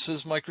process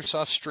as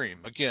Microsoft Stream.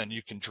 Again,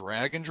 you can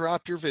drag and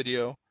drop your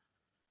video,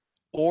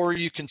 or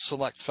you can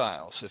select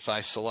files. If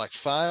I select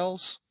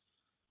files,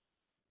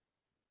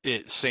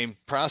 same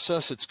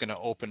process. It's going to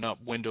open up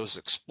Windows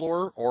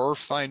Explorer or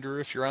Finder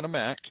if you're on a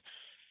Mac,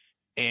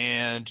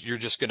 and you're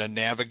just going to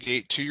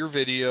navigate to your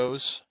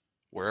videos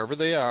wherever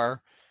they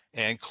are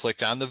and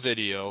click on the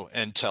video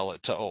and tell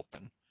it to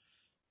open.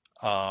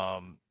 So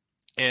I'm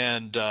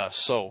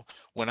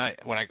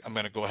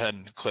going to go ahead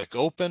and click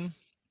open.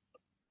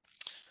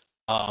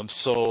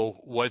 So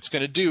what it's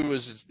going to do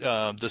is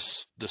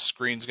the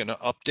screen's going to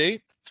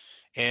update.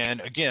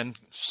 And again,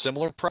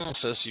 similar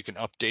process. You can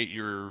update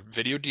your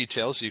video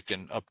details. You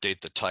can update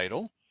the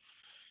title.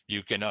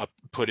 You can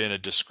put in a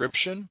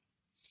description.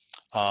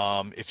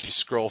 If you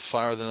scroll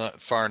far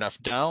enough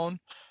down,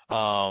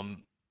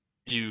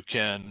 you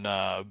can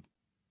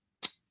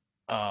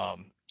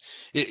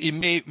you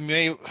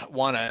may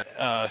want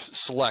to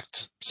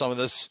select some of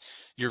this.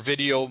 Your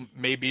video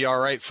may be all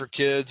right for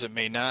kids. It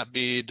may not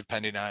be,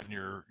 depending on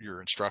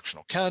your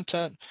instructional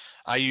content.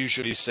 I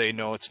usually say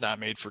no, it's not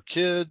made for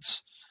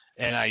kids.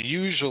 And I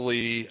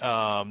usually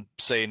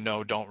say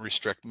no, don't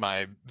restrict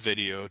my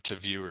video to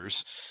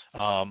viewers.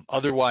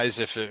 Otherwise,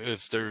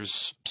 if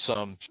there's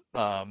some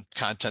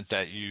content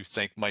that you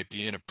think might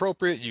be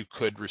inappropriate, you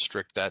could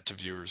restrict that to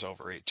viewers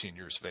over 18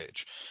 years of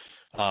age.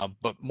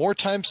 But more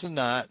times than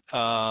not,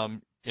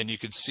 and you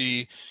can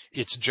see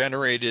it's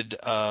generated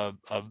a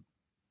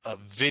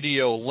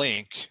video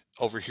link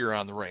over here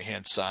on the right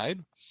hand side.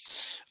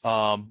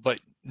 But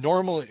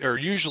normally, or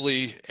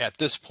usually at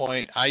this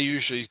point, I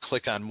usually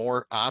click on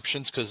more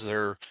options because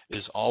there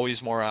is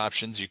always more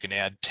options. You can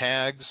add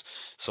tags.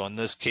 So in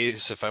this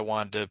case, if I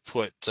wanted to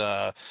put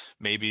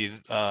maybe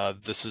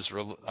this is,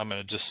 I'm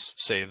going to just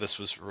say this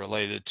was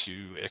related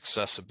to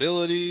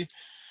accessibility.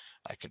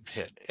 I can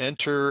hit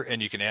enter,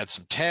 and you can add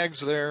some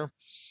tags there.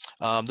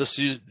 This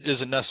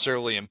isn't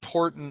necessarily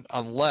important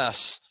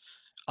unless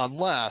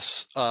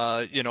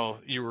you know,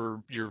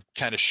 you're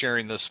kind of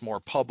sharing this more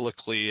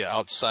publicly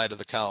outside of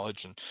the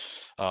college, and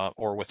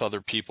or with other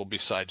people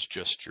besides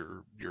just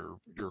your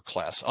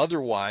class.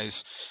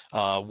 Otherwise,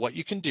 what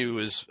you can do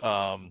is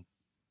the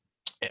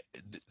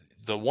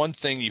one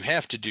thing you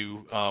have to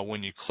do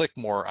when you click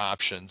more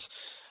options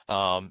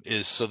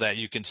is so that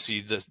you can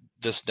see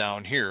this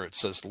down here. It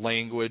says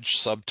language,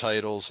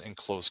 subtitles, and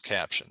closed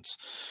captions.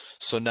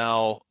 So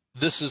now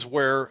this is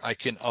where I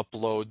can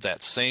upload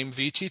that same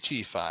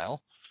VTT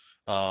file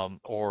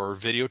or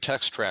video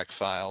text track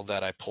file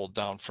that I pulled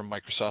down from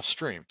Microsoft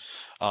Stream.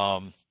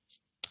 And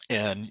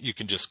you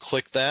can just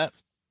click that.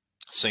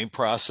 Same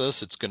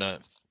process. It's going to,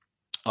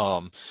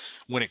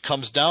 when it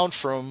comes down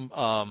from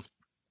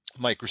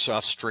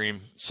Microsoft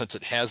Stream, since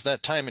it has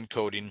that time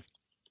encoding,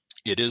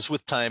 it is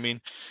with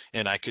timing,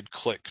 and I could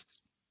click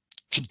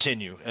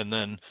continue, and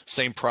then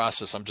same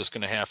process. I'm just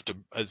going to have to,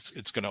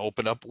 it's going to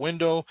open up a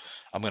window.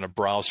 I'm going to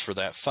browse for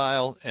that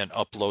file and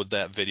upload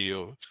that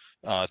video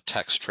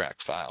text track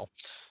file.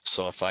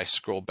 So if I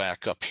scroll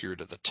back up here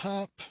to the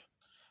top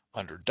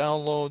under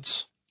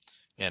downloads,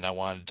 and I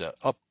wanted to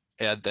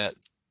add that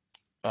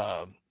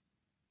that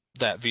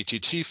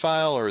VTT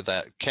file or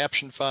that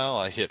caption file,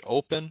 I hit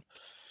open,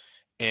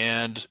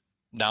 and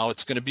now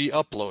it's going to be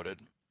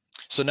uploaded.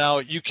 So now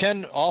you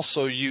can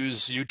also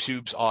use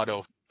YouTube's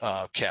auto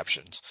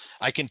captions.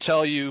 I can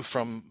tell you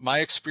from my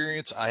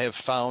experience, I have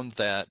found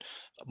that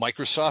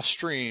Microsoft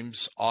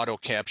Stream's auto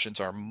captions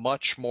are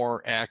much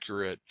more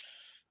accurate,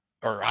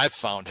 or I've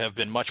found have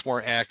been much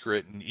more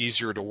accurate and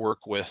easier to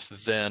work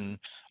with than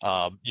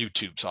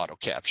YouTube's auto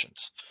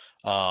captions.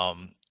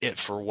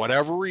 For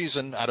whatever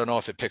reason, I don't know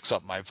if it picks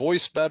up my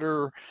voice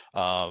better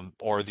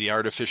or the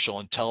artificial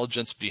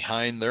intelligence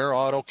behind their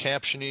auto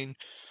captioning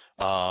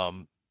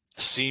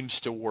seems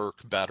to work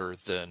better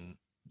than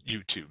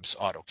YouTube's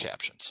auto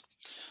captions.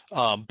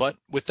 But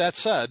with that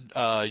said,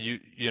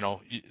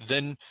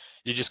 then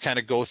you just kind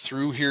of go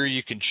through here.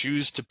 You can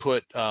choose to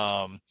put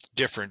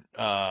different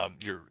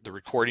the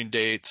recording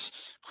dates,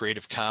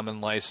 Creative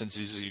Commons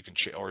licenses. You can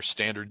or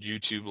standard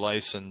YouTube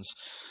license.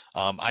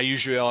 I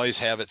usually always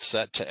have it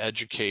set to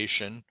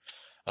education,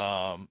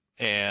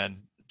 and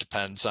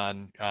depends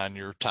on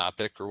your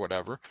topic or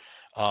whatever.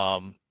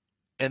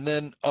 And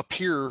then up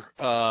here,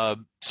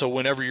 so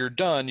whenever you're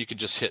done, you can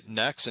just hit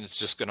next, and it's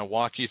just going to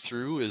walk you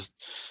through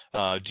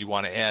do you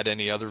want to add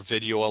any other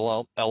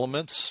video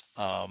elements?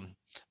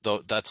 Though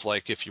that's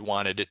like if you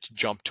wanted it to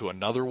jump to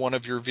another one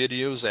of your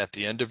videos at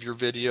the end of your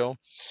video.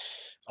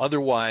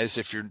 Otherwise,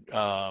 if you're,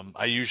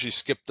 I usually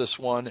skip this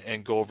one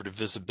and go over to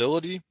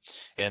visibility,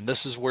 and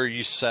this is where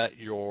you set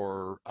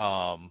your,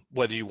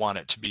 whether you want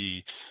it to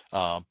be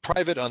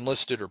private,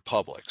 unlisted, or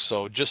public.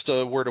 So just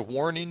a word of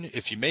warning,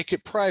 if you make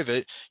it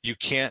private, you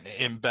can't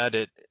embed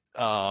it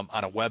on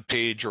a web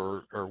page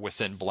or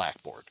within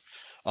Blackboard.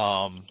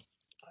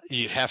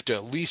 you have to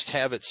at least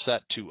have it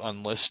set to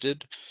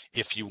unlisted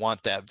if you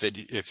want that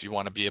video, if you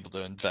want to be able to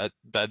embed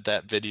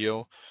that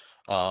video,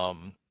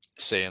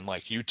 say in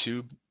like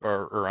YouTube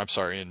or I'm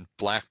sorry, in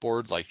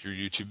Blackboard, like your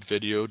YouTube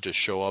video to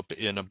show up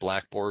in a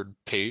Blackboard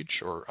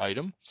page or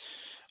item.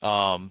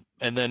 And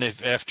then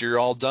if after you're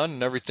all done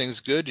and everything's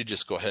good, you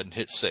just go ahead and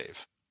hit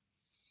save.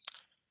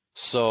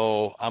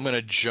 So I'm going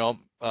to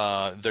jump.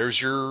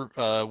 There's your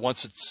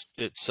once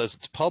it says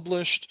it's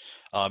published,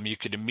 you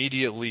could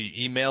immediately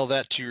email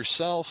that to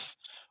yourself,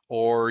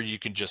 or you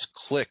can just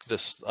click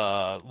this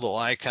little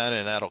icon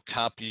and that'll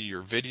copy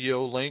your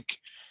video link,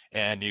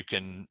 and you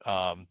can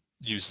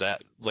use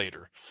that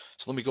later.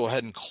 So let me go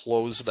ahead and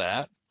close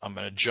that. I'm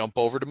going to jump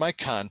over to my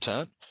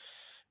content.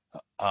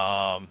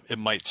 It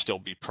might still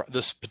be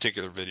this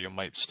particular video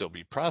might still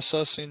be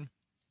processing,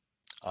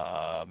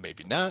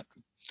 maybe not.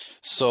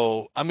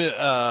 So I'm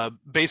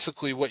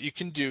basically what you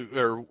can do,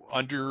 or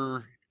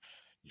under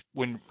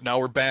now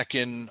we're back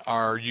in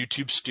our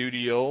YouTube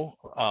studio,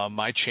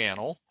 my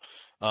channel.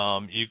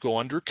 You go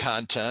under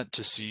content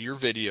to see your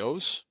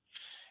videos,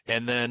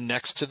 and then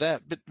next to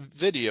that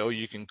video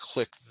you can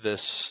click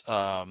this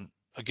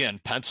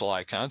again pencil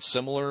icon,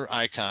 similar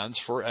icons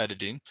for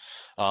editing,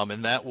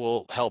 and that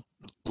will help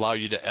allow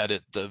you to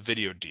edit the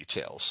video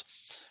details.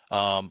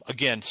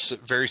 Again,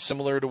 very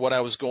similar to what I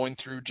was going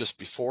through just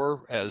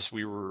before as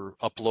we were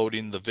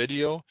uploading the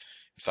video.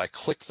 If I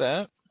click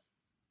that,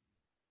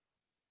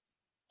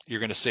 you're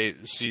going to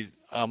see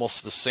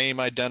almost the same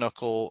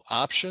identical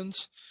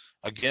options.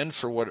 Again,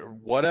 for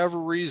whatever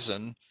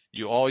reason,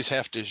 you always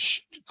have to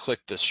click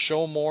this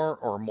show more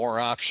or more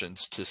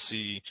options to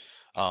see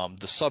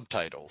the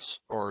subtitles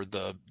or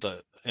the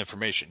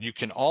information. You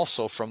can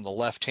also, from the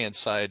left-hand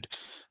side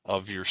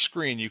of your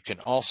screen, you can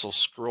also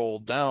scroll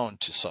down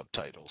to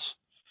subtitles.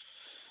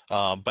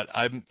 But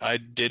I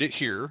did it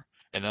here,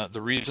 and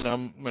the reason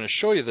I'm going to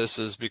show you this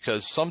is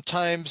because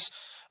sometimes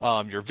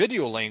your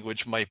video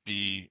language might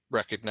be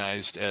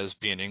recognized as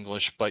being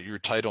English, but your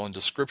title and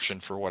description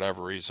for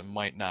whatever reason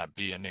might not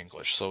be in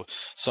English. So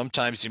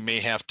sometimes you may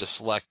have to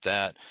select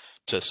that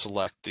to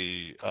select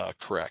the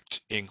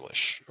correct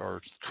English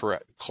or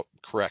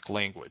correct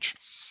language.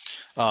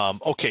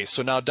 Okay,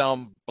 so now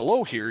down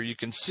below here you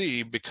can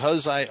see,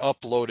 because I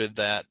uploaded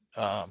that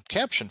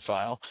caption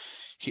file,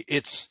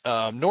 it's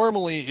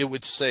normally it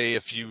would say,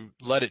 if you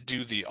let it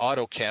do the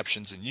auto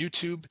captions in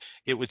YouTube,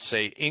 it would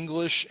say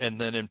English and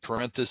then in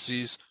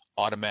parentheses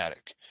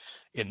automatic.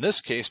 In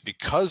this case,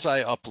 because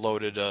I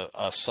uploaded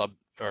a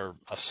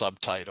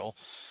subtitle,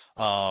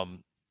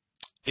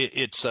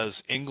 it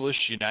says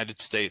English United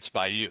States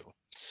by you.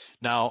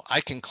 Now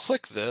I can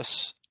click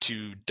this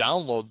to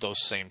download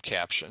those same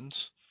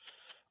captions,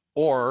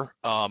 or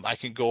I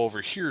can go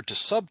over here to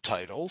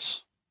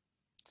subtitles.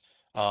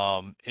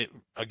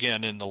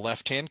 Again, in the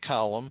left-hand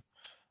column,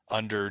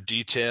 under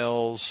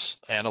details,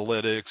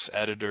 analytics,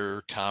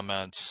 editor,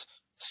 comments,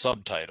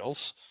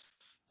 subtitles,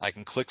 I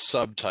can click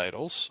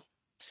subtitles.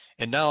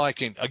 And now I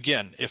can,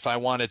 again, if I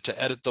wanted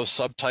to edit those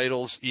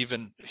subtitles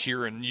even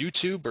here in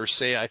YouTube, or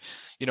say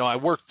I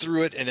worked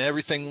through it and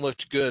everything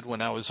looked good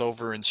when I was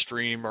over in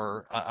Stream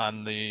or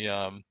on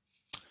the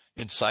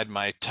inside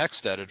my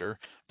text editor,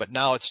 but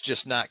now it's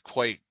just not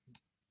quite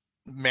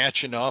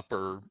matching up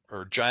or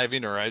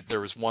jiving, or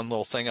there was one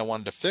little thing I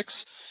wanted to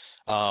fix.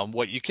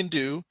 What you can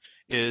do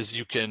is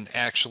you can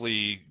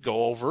actually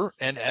go over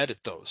and edit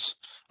those.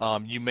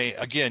 You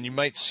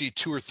might see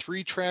 2 or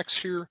 3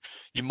 tracks here.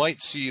 You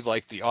might see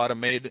like the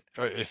automated,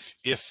 or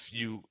if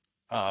you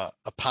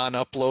upon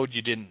upload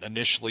you didn't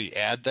initially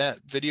add that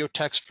video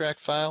text track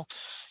file,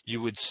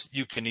 you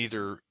can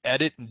either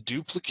edit and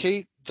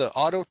duplicate the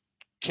auto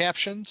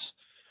captions,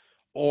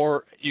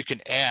 or you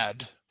can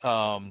add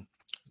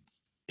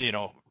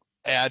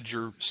add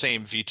your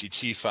same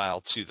VTT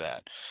file to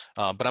that.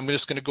 But I'm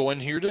just going to go in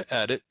here to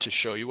edit to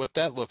show you what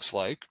that looks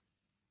like.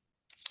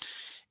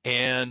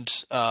 And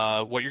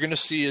what you're going to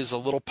see is a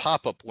little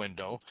pop-up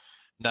window.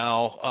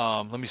 Now,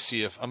 let me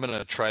see if I'm going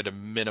to try to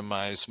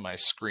minimize my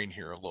screen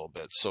here a little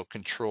bit. So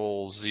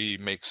Control Z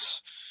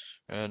makes,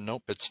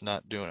 nope, it's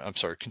not doing it. I'm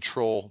sorry,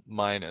 Control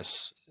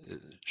minus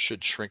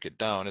should shrink it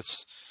down.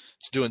 It's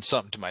doing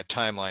something to my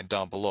timeline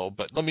down below.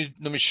 But let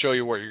me show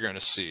you what you're going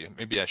to see.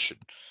 Maybe I'm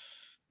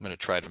going to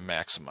try to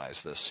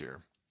maximize this here.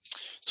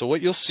 So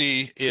what you'll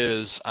see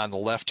is on the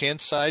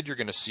left-hand side, you're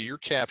going to see your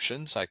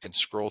captions. I can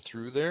scroll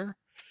through there,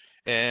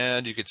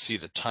 and you can see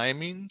the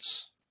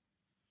timings,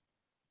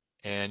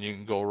 and you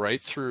can go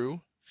right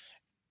through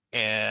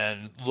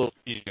and look.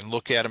 You can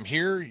look at them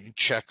here. You can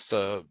check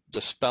the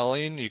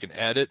spelling. You can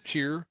edit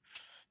here,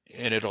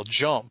 and it'll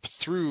jump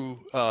through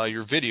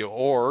your video,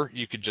 or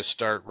you could just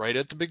start right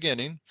at the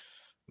beginning.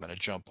 I'm going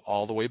to jump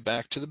all the way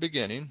back to the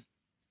beginning,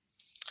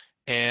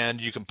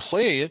 and you can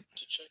play it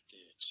to check the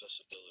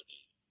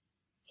accessibility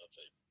of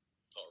a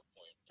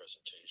PowerPoint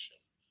presentation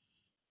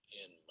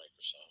in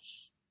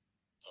Microsoft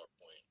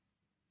PowerPoint.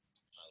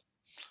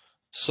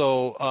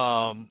 So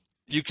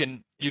you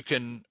can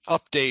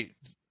update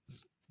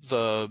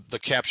the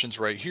captions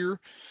right here.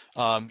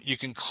 You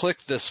can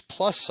click this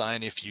plus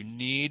sign if you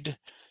need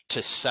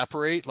to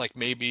separate, like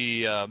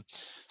maybe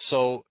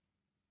so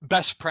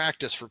best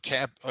practice for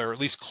or at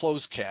least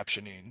closed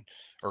captioning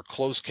or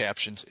closed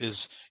captions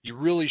is you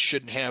really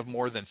shouldn't have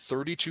more than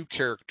 32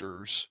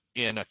 characters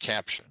in a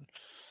caption.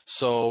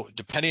 So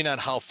depending on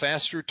how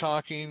fast you're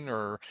talking,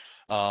 or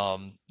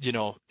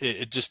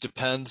it just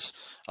depends.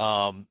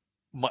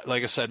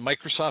 Like I said,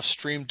 Microsoft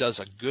Stream does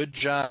a good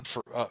job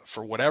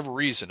for whatever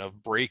reason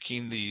of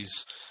breaking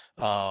these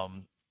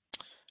um,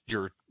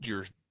 your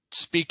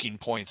speaking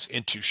points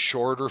into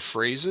shorter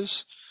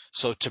phrases.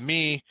 So to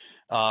me,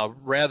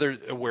 rather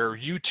where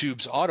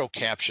YouTube's auto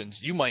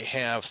captions, you might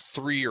have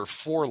 3 or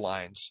 4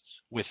 lines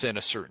within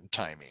a certain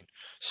timing.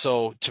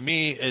 So to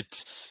me,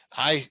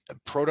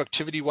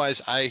 productivity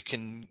wise, I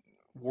can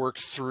work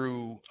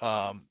through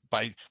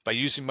by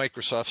using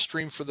Microsoft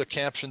Stream for the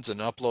captions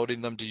and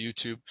uploading them to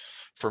YouTube.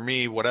 For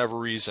me, whatever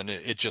reason,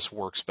 it just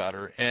works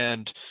better,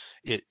 and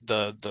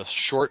the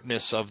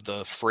shortness of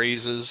the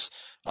phrases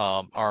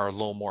are a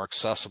little more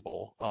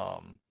accessible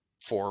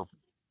for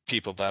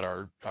people that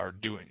are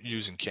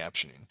using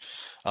captioning.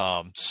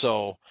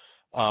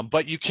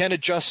 But you can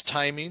adjust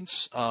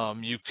timings.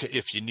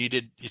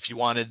 If you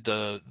wanted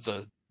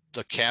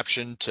the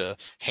caption to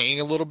hang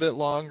a little bit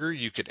longer,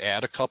 you could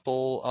add a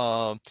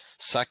couple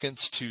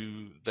seconds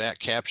to that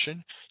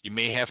caption. You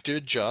may have to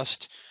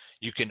adjust.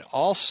 You can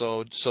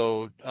also,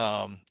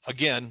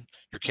 again,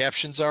 your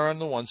captions are on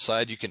the one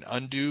side. You can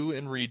undo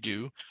and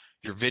redo.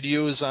 Your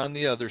video is on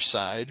the other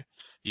side.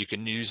 You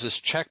can use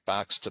this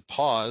checkbox to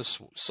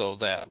pause, so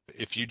that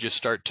if you just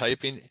start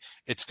typing,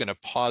 it's going to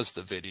pause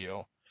the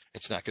video.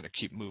 It's not going to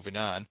keep moving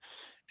on.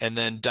 And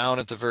then down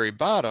at the very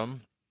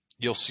bottom,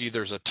 you'll see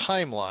there's a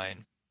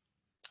timeline,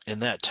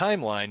 and that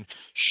timeline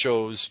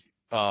shows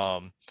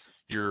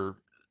your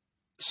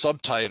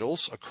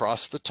subtitles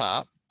across the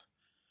top.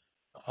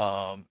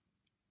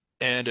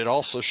 And it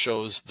also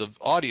shows the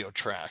audio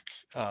track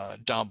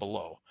down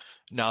below.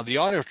 Now the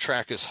audio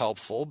track is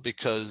helpful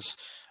because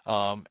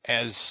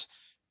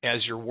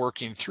as you're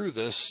working through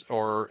this,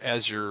 or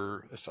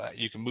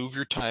you can move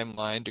your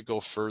timeline to go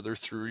further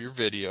through your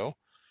video.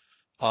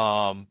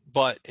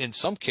 But in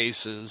some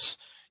cases,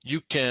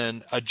 you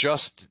can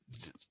adjust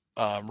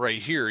right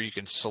here. You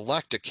can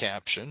select a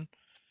caption,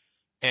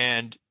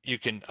 and you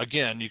can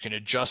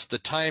adjust the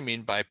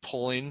timing by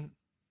pulling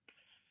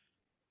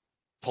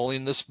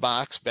this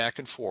box back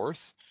and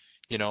forth,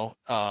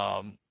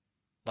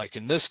 like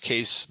in this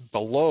case,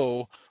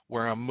 below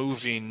where I'm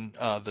moving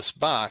this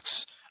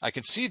box, I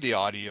can see the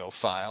audio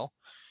file,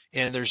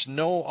 and there's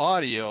no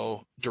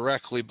audio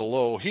directly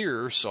below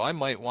here, so I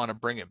might want to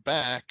bring it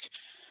back,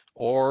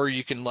 or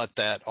you can let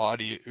that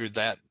audio or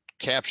that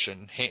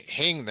caption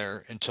hang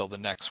there until the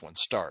next one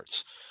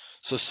starts.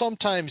 So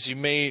sometimes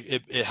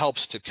it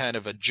helps to kind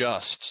of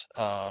adjust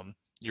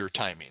your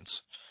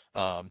timings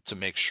to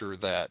make sure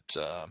that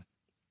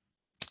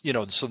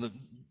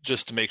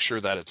just to make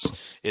sure that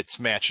it's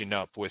matching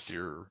up with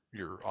your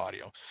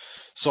audio.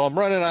 So I'm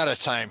running out of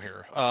time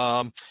here.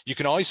 You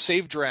can always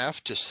save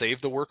draft to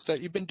save the work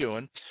that you've been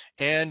doing,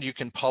 and you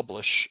can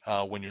publish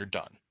when you're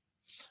done.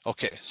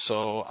 Okay,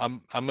 so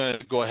I'm going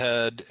to go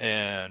ahead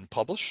and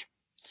publish,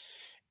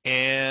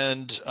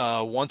 and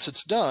once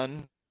it's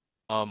done,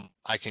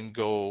 I can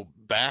go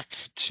back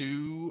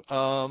to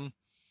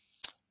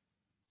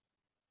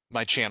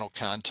my channel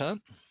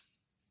content.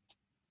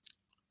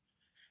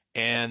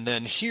 And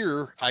then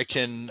here I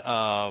can,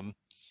 I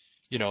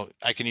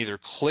can either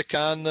click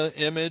on the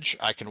image,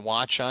 I can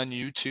watch on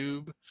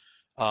YouTube,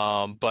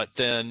 but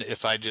then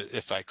if I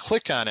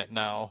click on it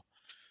now,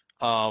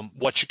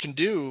 what you can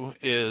do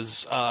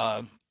is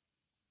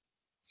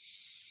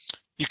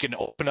you can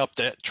open up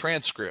that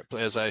transcript,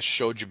 as I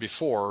showed you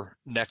before,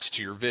 next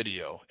to your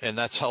video, and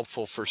that's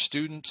helpful for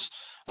students.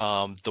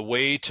 The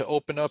way to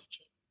open up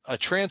a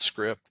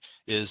transcript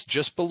is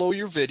just below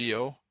your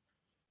video.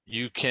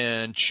 You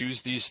can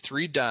choose these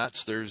 3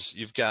 dots.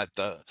 You've got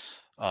the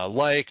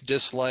like,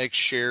 dislike,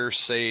 share,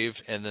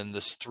 save, and then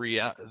these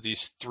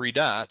three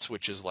dots,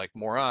 which is like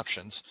more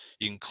options.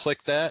 You can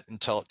click that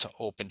and tell it to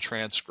open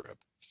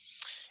transcript,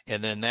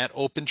 and then that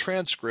open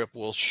transcript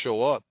will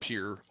show up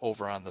here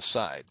over on the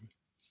side.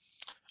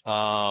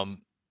 Now,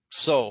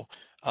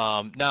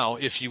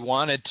 if you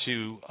wanted to,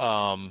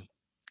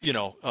 you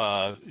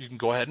can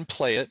go ahead and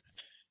play it,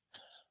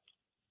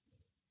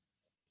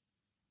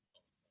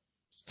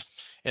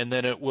 and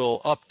then it will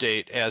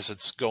update as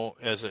it's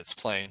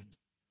playing.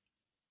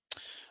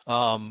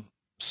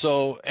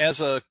 So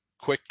as a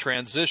quick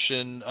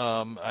transition,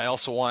 I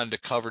also wanted to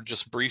cover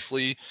just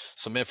briefly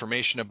some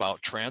information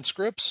about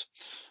transcripts.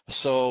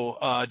 So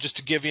just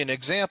to give you an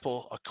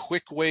example, a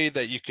quick way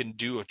that you can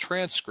do a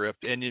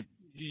transcript, and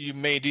you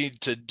may need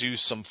to do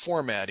some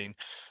formatting,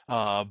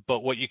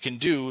 but what you can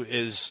do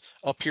is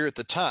up here at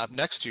the top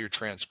next to your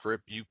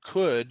transcript, you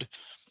could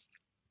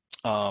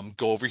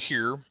go over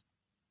here,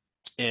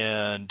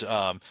 and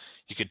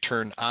you could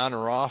turn on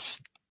or off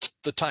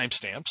the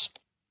timestamps.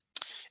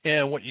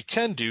 And what you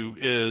can do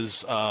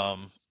is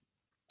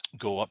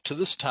go up to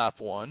this top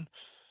one,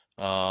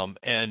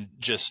 and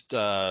just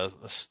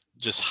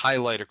just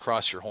highlight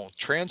across your whole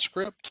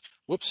transcript.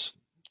 Whoops,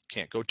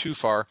 can't go too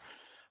far.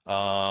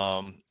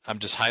 I'm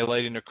just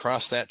highlighting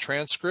across that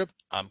transcript.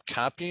 I'm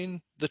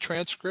copying the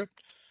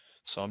transcript.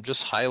 So I'm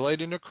just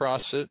highlighting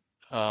across it,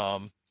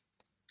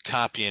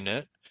 copying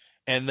it.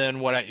 And then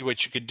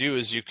what you could do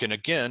is you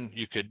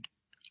could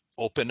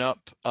open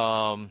up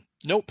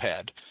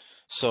Notepad.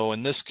 So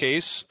in this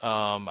case,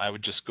 I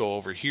would just go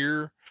over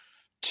here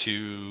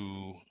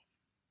to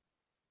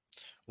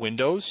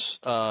Windows,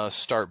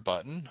 Start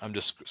button. I'm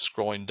just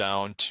scrolling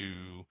down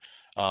to,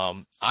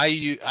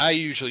 I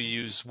usually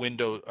use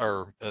Windows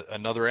or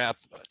another app,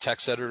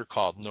 text editor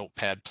called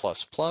Notepad++.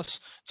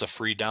 It's a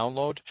free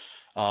download.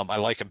 I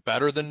like it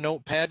better than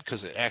Notepad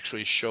because it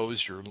actually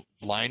shows your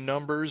line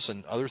numbers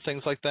and other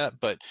things like that.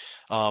 But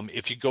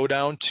if you go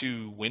down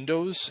to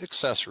Windows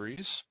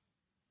Accessories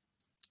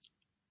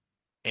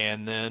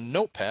and then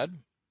Notepad,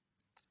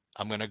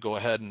 I'm going to go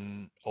ahead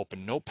and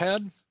open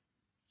Notepad.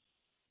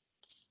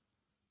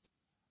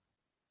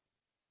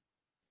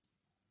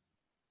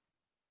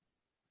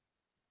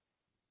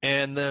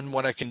 And then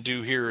what I can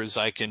do here is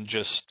I can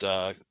just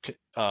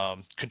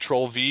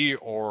Control V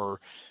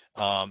or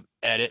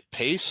edit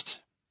paste,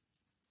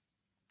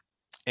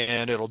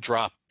 and it'll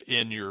drop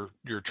in your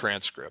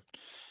transcript.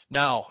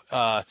 Now,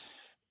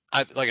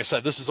 like I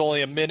said, this is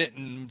only 1 minute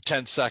and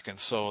 10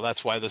 seconds, so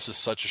that's why this is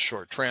such a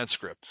short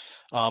transcript.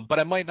 But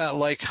I might not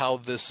like how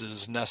this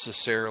is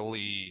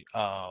necessarily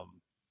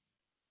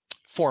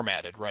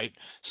formatted, right?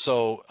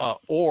 So,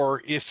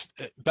 or if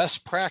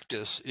best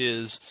practice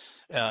is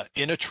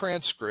in a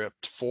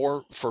transcript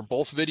for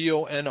both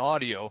video and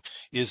audio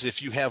is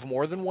if you have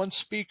more than one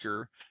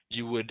speaker,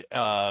 you would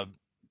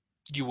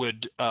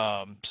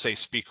say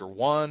speaker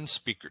one,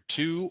 speaker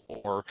two,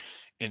 or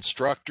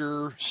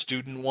instructor,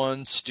 student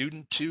one,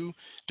 student two,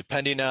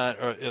 depending on,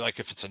 like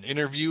if it's an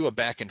interview, a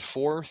back and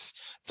forth,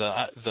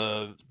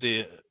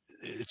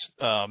 it's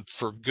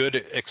for good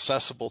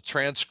accessible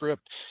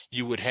transcript,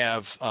 you would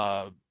have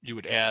you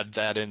would add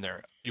that in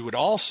there. You would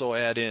also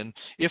add in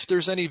if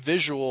there's any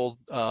visual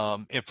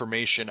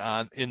information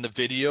in the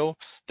video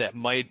that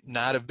might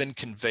not have been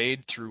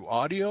conveyed through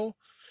audio.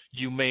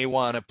 You may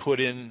want to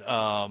put in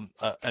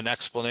an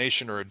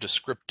explanation or a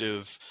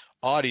descriptive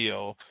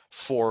audio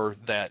for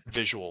that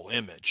visual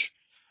image.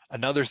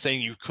 Another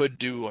thing you could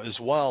do as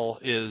well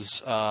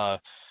is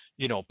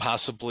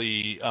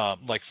possibly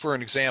like for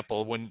an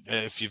example,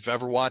 if you've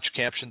ever watched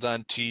captions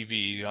on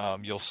TV,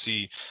 you'll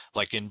see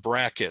like in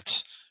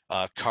brackets,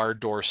 car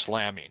door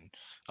slamming,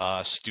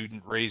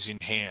 student raising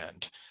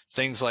hand,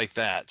 things like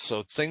that.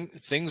 So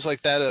things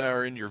like that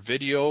are in your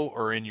video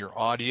or in your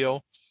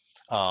audio.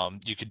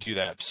 You could do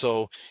that.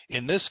 So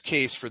in this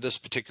case, for this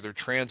particular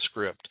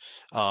transcript,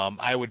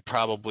 I would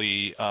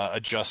probably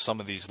adjust some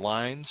of these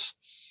lines.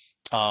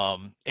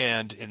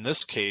 And in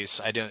this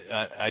case, I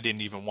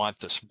didn't even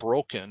want this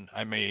broken.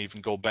 I may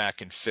even go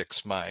back and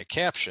fix my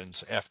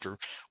captions after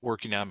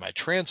working on my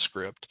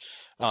transcript,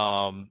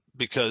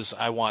 because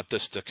I want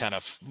this to kind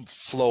of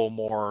flow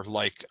more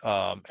like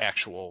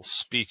actual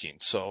speaking.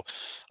 So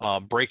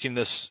breaking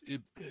this,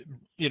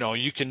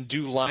 you can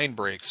do line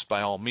breaks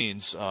by all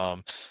means,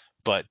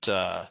 but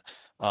I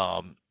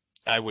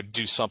would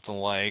do something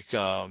like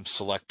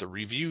select the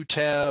review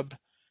tab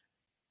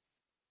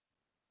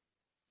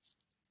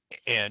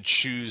and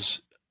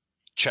choose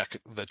check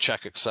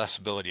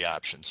accessibility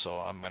option. So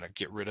I'm going to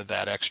get rid of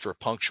that extra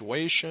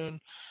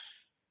punctuation.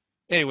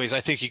 Anyways, I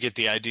think you get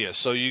the idea.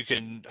 So you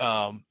can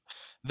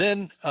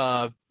then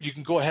you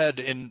can go ahead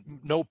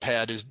and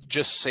Notepad is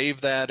just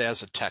save that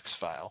as a text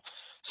file.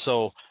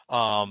 So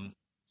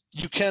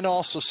you can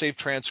also save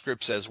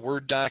transcripts as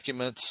Word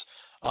documents,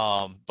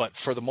 but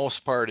for the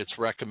most part, it's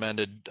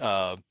recommended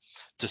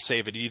to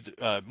save it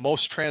either.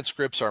 Most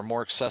transcripts are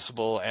more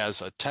accessible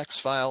as a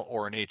text file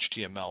or an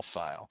HTML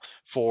file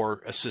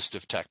for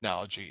assistive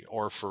technology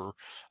or for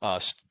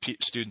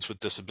students with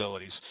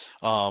disabilities.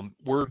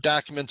 Word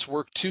documents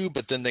work too,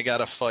 but then they got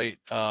to fight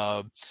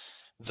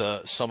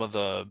some of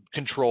the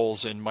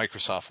controls in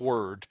Microsoft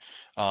Word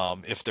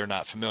if they're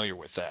not familiar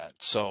with that.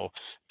 So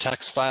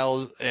text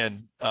files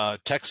and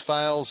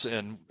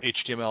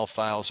HTML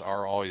files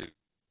are always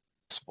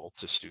accessible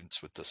to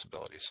students with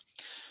disabilities.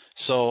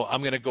 So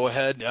I'm going to go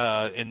ahead.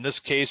 In this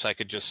case, I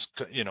could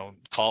just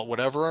call it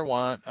whatever I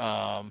want.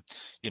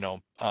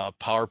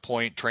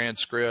 PowerPoint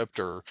transcript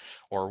or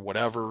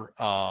whatever,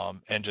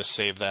 and just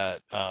save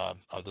that.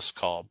 I'll just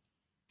call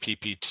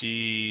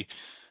PPT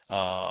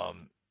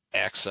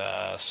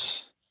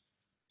access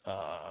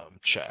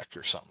check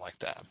or something like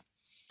that,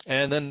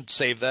 and then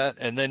save that.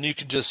 And then you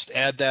can just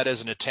add that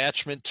as an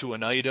attachment to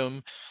an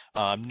item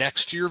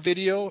next to your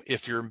video.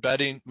 If you're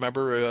embedding,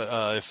 remember,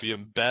 if you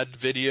embed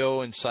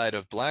video inside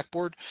of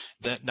Blackboard,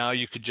 that now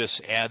you could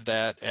just add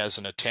that as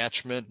an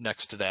attachment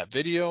next to that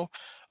video.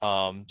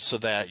 so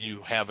that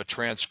you have a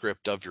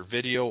transcript of your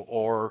video,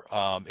 or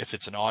if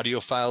it's an audio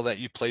file that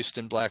you placed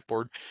in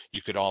Blackboard,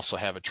 you could also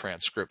have a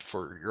transcript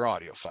for your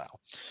audio file.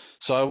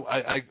 So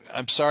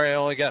I'm sorry I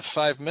only got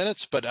 5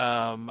 minutes, but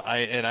I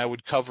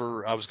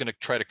was going to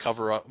try to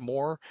cover up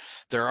more.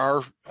 There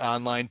are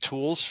online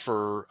tools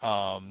for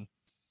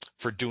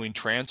doing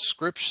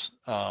transcripts.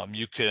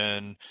 You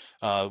can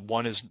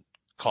one is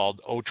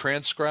called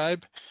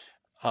OTranscribe.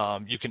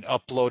 You can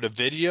upload a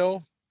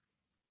video,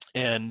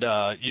 and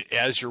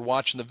as you're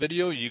watching the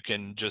video, you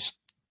can just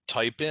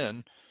type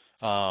in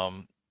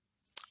um,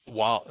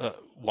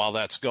 while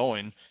that's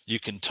going, you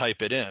can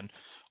type it in,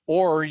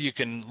 or you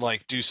can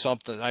like do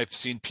something. I've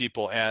seen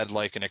people add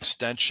like an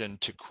extension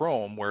to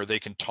Chrome where they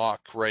can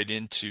talk right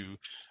into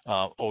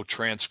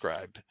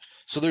OTranscribe.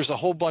 So there's a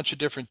whole bunch of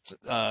different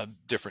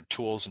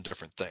tools and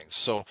different things.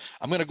 So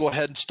I'm going to go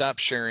ahead and stop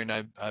sharing.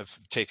 I've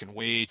taken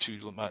way too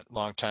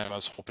long time. I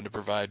was hoping to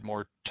provide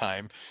more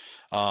time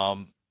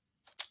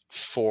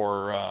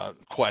for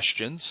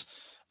questions.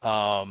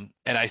 And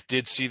I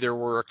did see there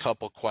were a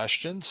couple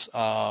questions.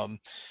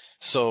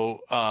 So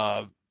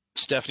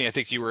Stephanie, I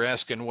think you were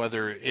asking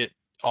whether it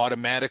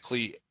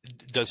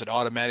does it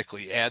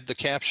automatically add the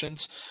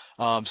captions?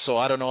 So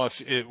I don't know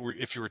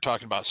if you were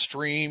talking about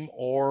Stream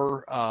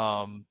or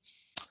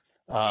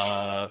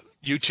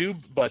YouTube,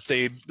 but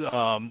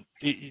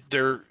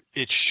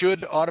it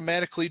should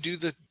automatically do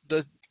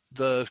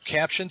the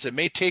captions. It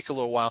may take a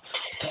little while,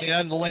 depending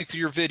on the length of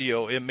your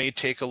video. It may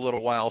take a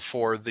little while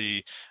for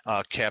the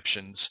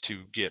captions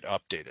to get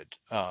updated.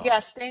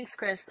 Yes, thanks,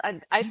 Chris.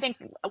 I think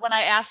when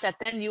I asked that,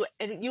 then you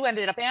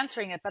ended up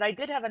answering it. But I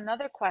did have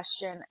another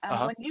question.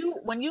 Uh-huh.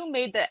 When you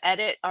made the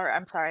edit, or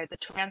I'm sorry, the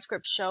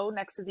transcript show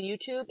next to the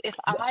YouTube, if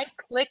I Yes.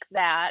 click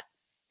that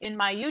in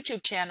my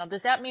YouTube channel,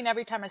 does that mean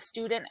every time a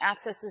student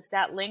accesses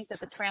that link that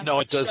the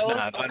No, it transcript does shows?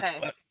 not.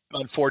 Okay.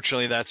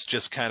 Unfortunately, that's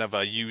just kind of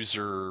a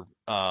user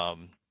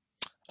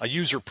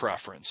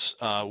preference,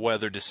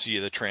 whether to see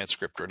the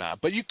transcript or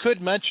not. But you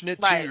could mention it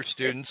to Right. your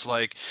students,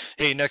 like,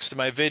 hey, next to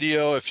my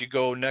video, if you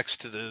go next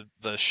to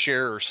the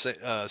share or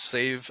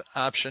save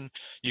option,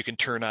 you can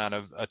turn on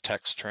a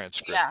text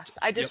transcript. Yes,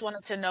 I Yep. just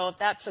wanted to know if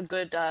that's a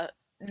good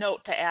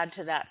note to add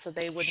to that, so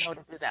they would know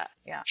to do that.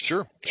 Yeah.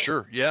 Sure, Good.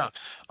 sure, yeah.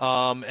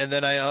 And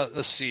then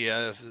let's see,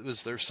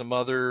 was there some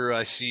other,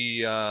 I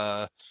see,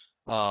 um,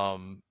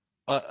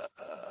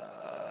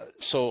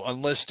 so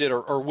unlisted,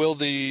 or will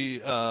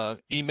the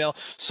email.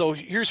 So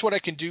here's what I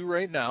can do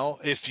right now.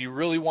 If you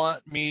really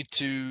want me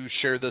to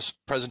share this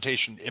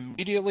presentation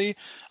immediately,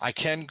 I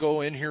can go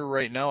in here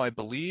right now, I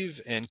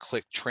believe, and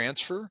click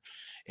transfer,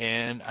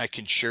 and I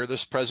can share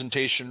this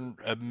presentation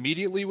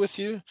immediately with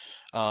you.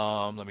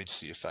 Let me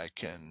see if I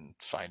can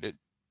find it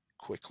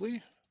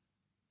quickly.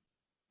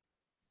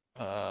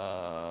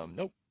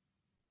 Nope.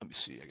 Let me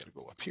see. I got to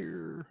go up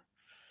here.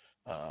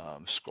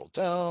 Scroll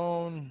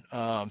down.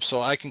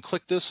 So I can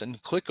click this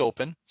and click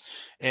open.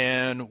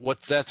 And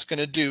what that's going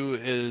to do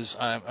is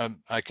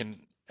I can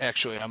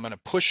actually, I'm going to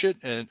push it,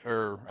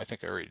 or I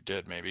think I already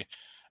did maybe.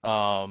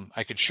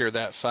 I could share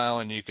that file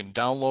and you can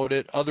download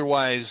it.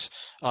 Otherwise,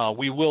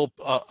 we will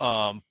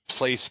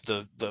place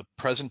the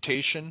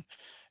presentation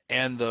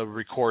and the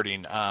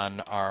recording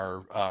on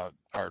our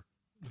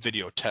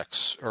video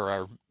text,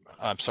 or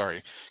I'm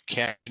sorry,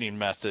 captioning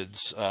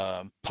methods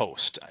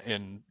post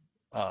in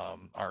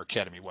our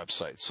Academy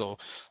website. So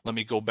let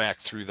me go back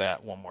through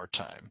that one more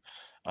time.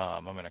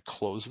 I'm going to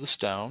close this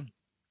down.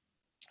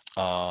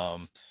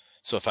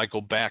 So if I go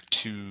back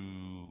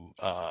to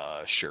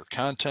share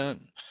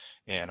content,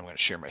 and I'm going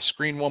to share my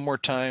screen one more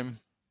time.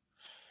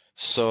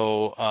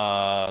 So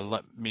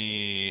let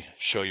me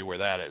show you where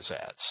that is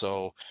at.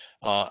 So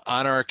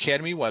on our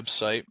Academy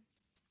website,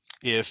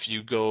 if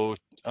you go,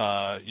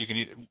 you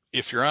can,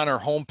 if you're on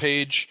our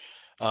homepage,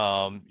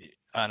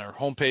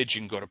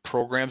 you can go to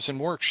Programs and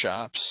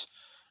Workshops.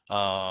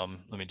 Let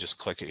me just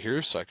click it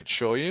here so I can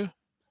show you.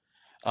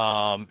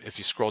 If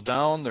you scroll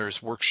down,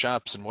 there's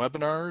Workshops and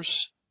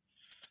Webinars.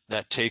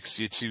 That takes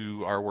you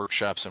to our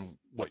workshops and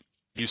what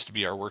used to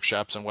be our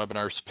workshops and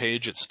webinars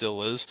page. It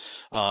still is,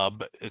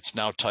 but it's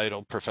now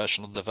titled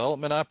Professional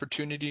Development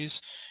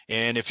Opportunities.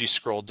 And if you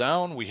scroll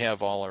down, we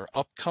have all our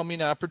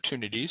upcoming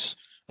opportunities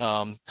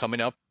coming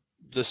up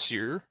this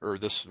year, or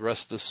this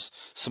rest of this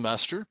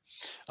semester,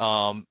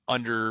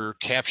 under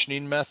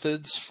captioning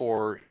methods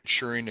for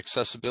ensuring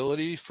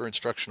accessibility for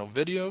instructional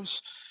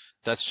videos.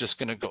 That's just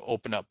going to go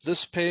open up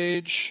this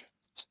page.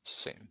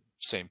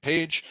 Same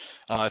page.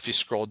 If you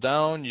scroll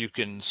down, you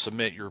can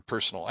submit your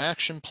personal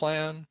action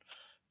plan.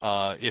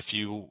 If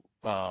you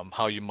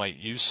how you might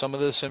use some of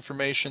this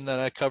information that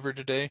I covered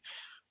today,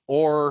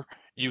 or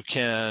you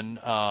can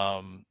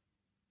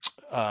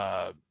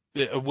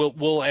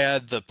we'll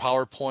add the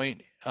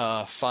PowerPoint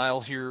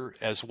file here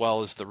as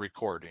well as the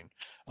recording.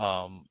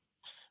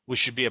 We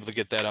should be able to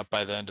get that up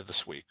by the end of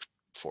this week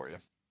for you.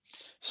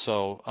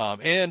 So,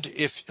 and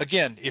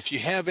if you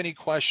have any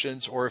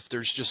questions, or if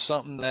there's just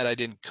something that I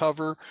didn't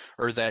cover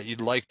or that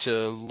you'd like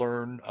to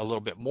learn a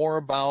little bit more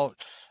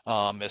about,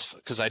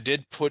 because I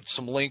did put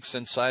some links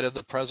inside of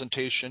the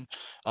presentation.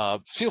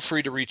 Feel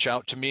free to reach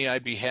out to me.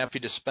 I'd be happy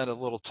to spend a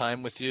little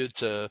time with you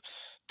to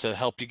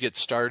help you get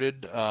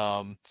started.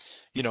 So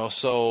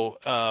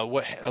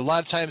what a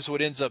lot of times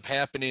what ends up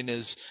happening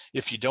is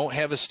if you don't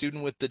have a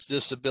student with this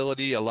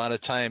disability, a lot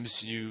of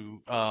times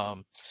you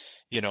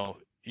know,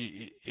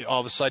 all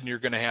of a sudden you're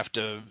going to have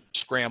to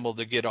scramble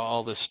to get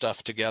all this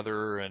stuff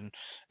together,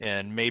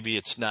 and maybe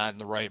it's not in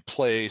the right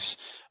place.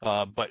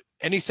 But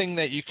anything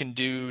that you can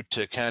do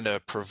to kind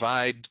of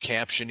provide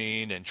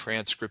captioning and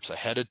transcripts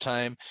ahead of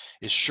time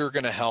is sure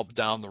going to help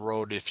down the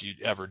road if you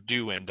ever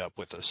do end up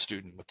with a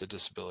student with a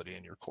disability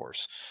in your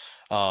course.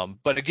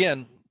 But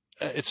again,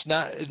 it's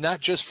not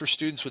just for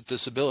students with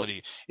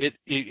disability.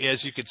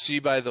 As you could see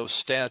by those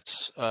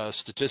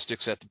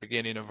statistics at the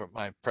beginning of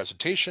my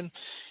presentation,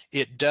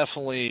 it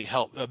definitely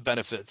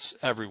benefits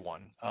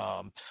everyone,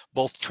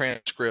 both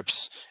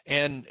transcripts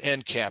and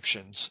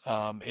captions,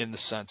 in the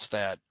sense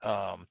that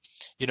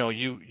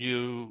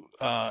you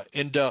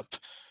end up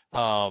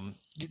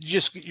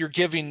you're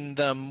giving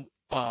them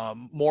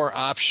more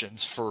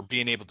options for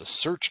being able to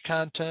search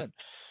content,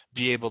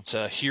 be able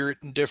to hear it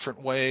in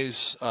different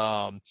ways,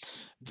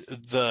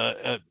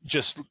 the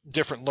just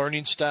different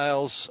learning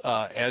styles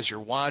as you're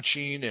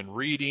watching and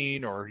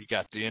reading, or you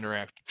got the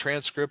interactive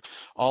transcript.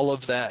 All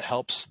of that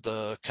helps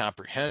the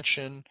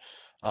comprehension.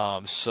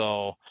 It's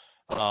all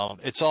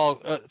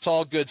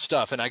good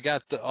stuff, and I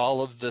got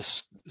all of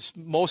this,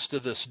 most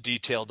of this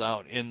detailed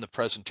out in the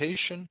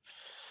presentation.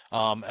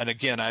 And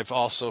again, I've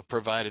also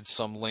provided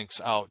some links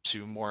out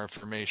to more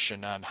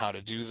information on how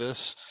to do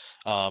this,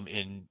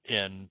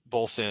 in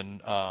both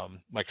in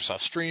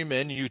Microsoft Stream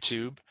and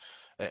YouTube,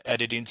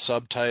 editing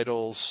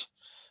subtitles,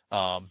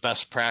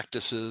 best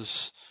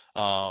practices,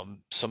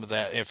 some of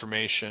that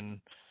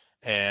information,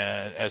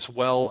 and as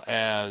well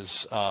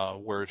as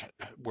where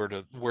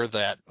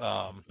that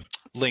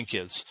link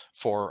is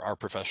for our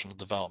professional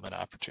development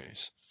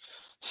opportunities.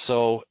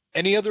 So,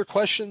 any other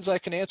questions I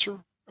can answer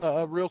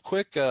real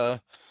quick? I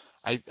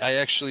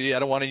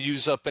don't want to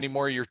use up any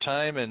more of your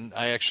time, and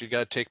I actually got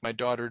to take my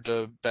daughter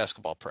to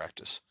basketball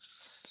practice.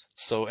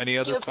 So any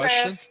Thank other you,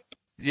 questions? Chris.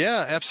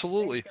 Yeah, Thank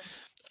absolutely. you.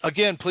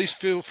 Again, please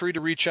feel free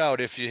to reach out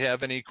if you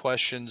have any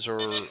questions, or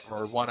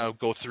want to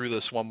go through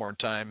this one more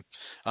time.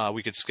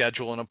 We could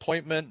schedule an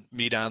appointment,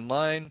 meet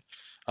online,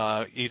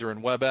 either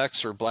in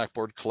WebEx or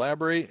Blackboard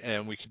Collaborate,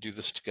 and we could do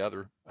this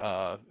together,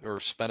 or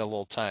spend a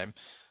little time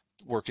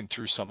working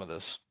through some of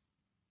this.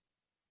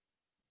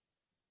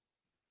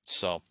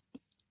 So.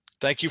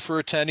 Thank you for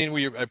attending.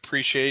 We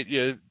appreciate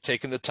you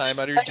taking the time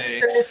out of your Thanks,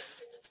 day.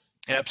 Chris.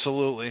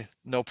 Absolutely.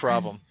 No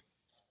problem.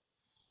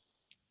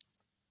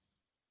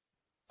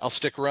 I'll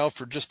stick around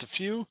for just a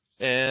few.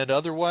 And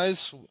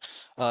otherwise,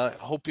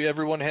 hope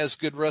everyone has a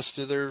good rest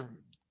of their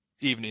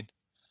evening.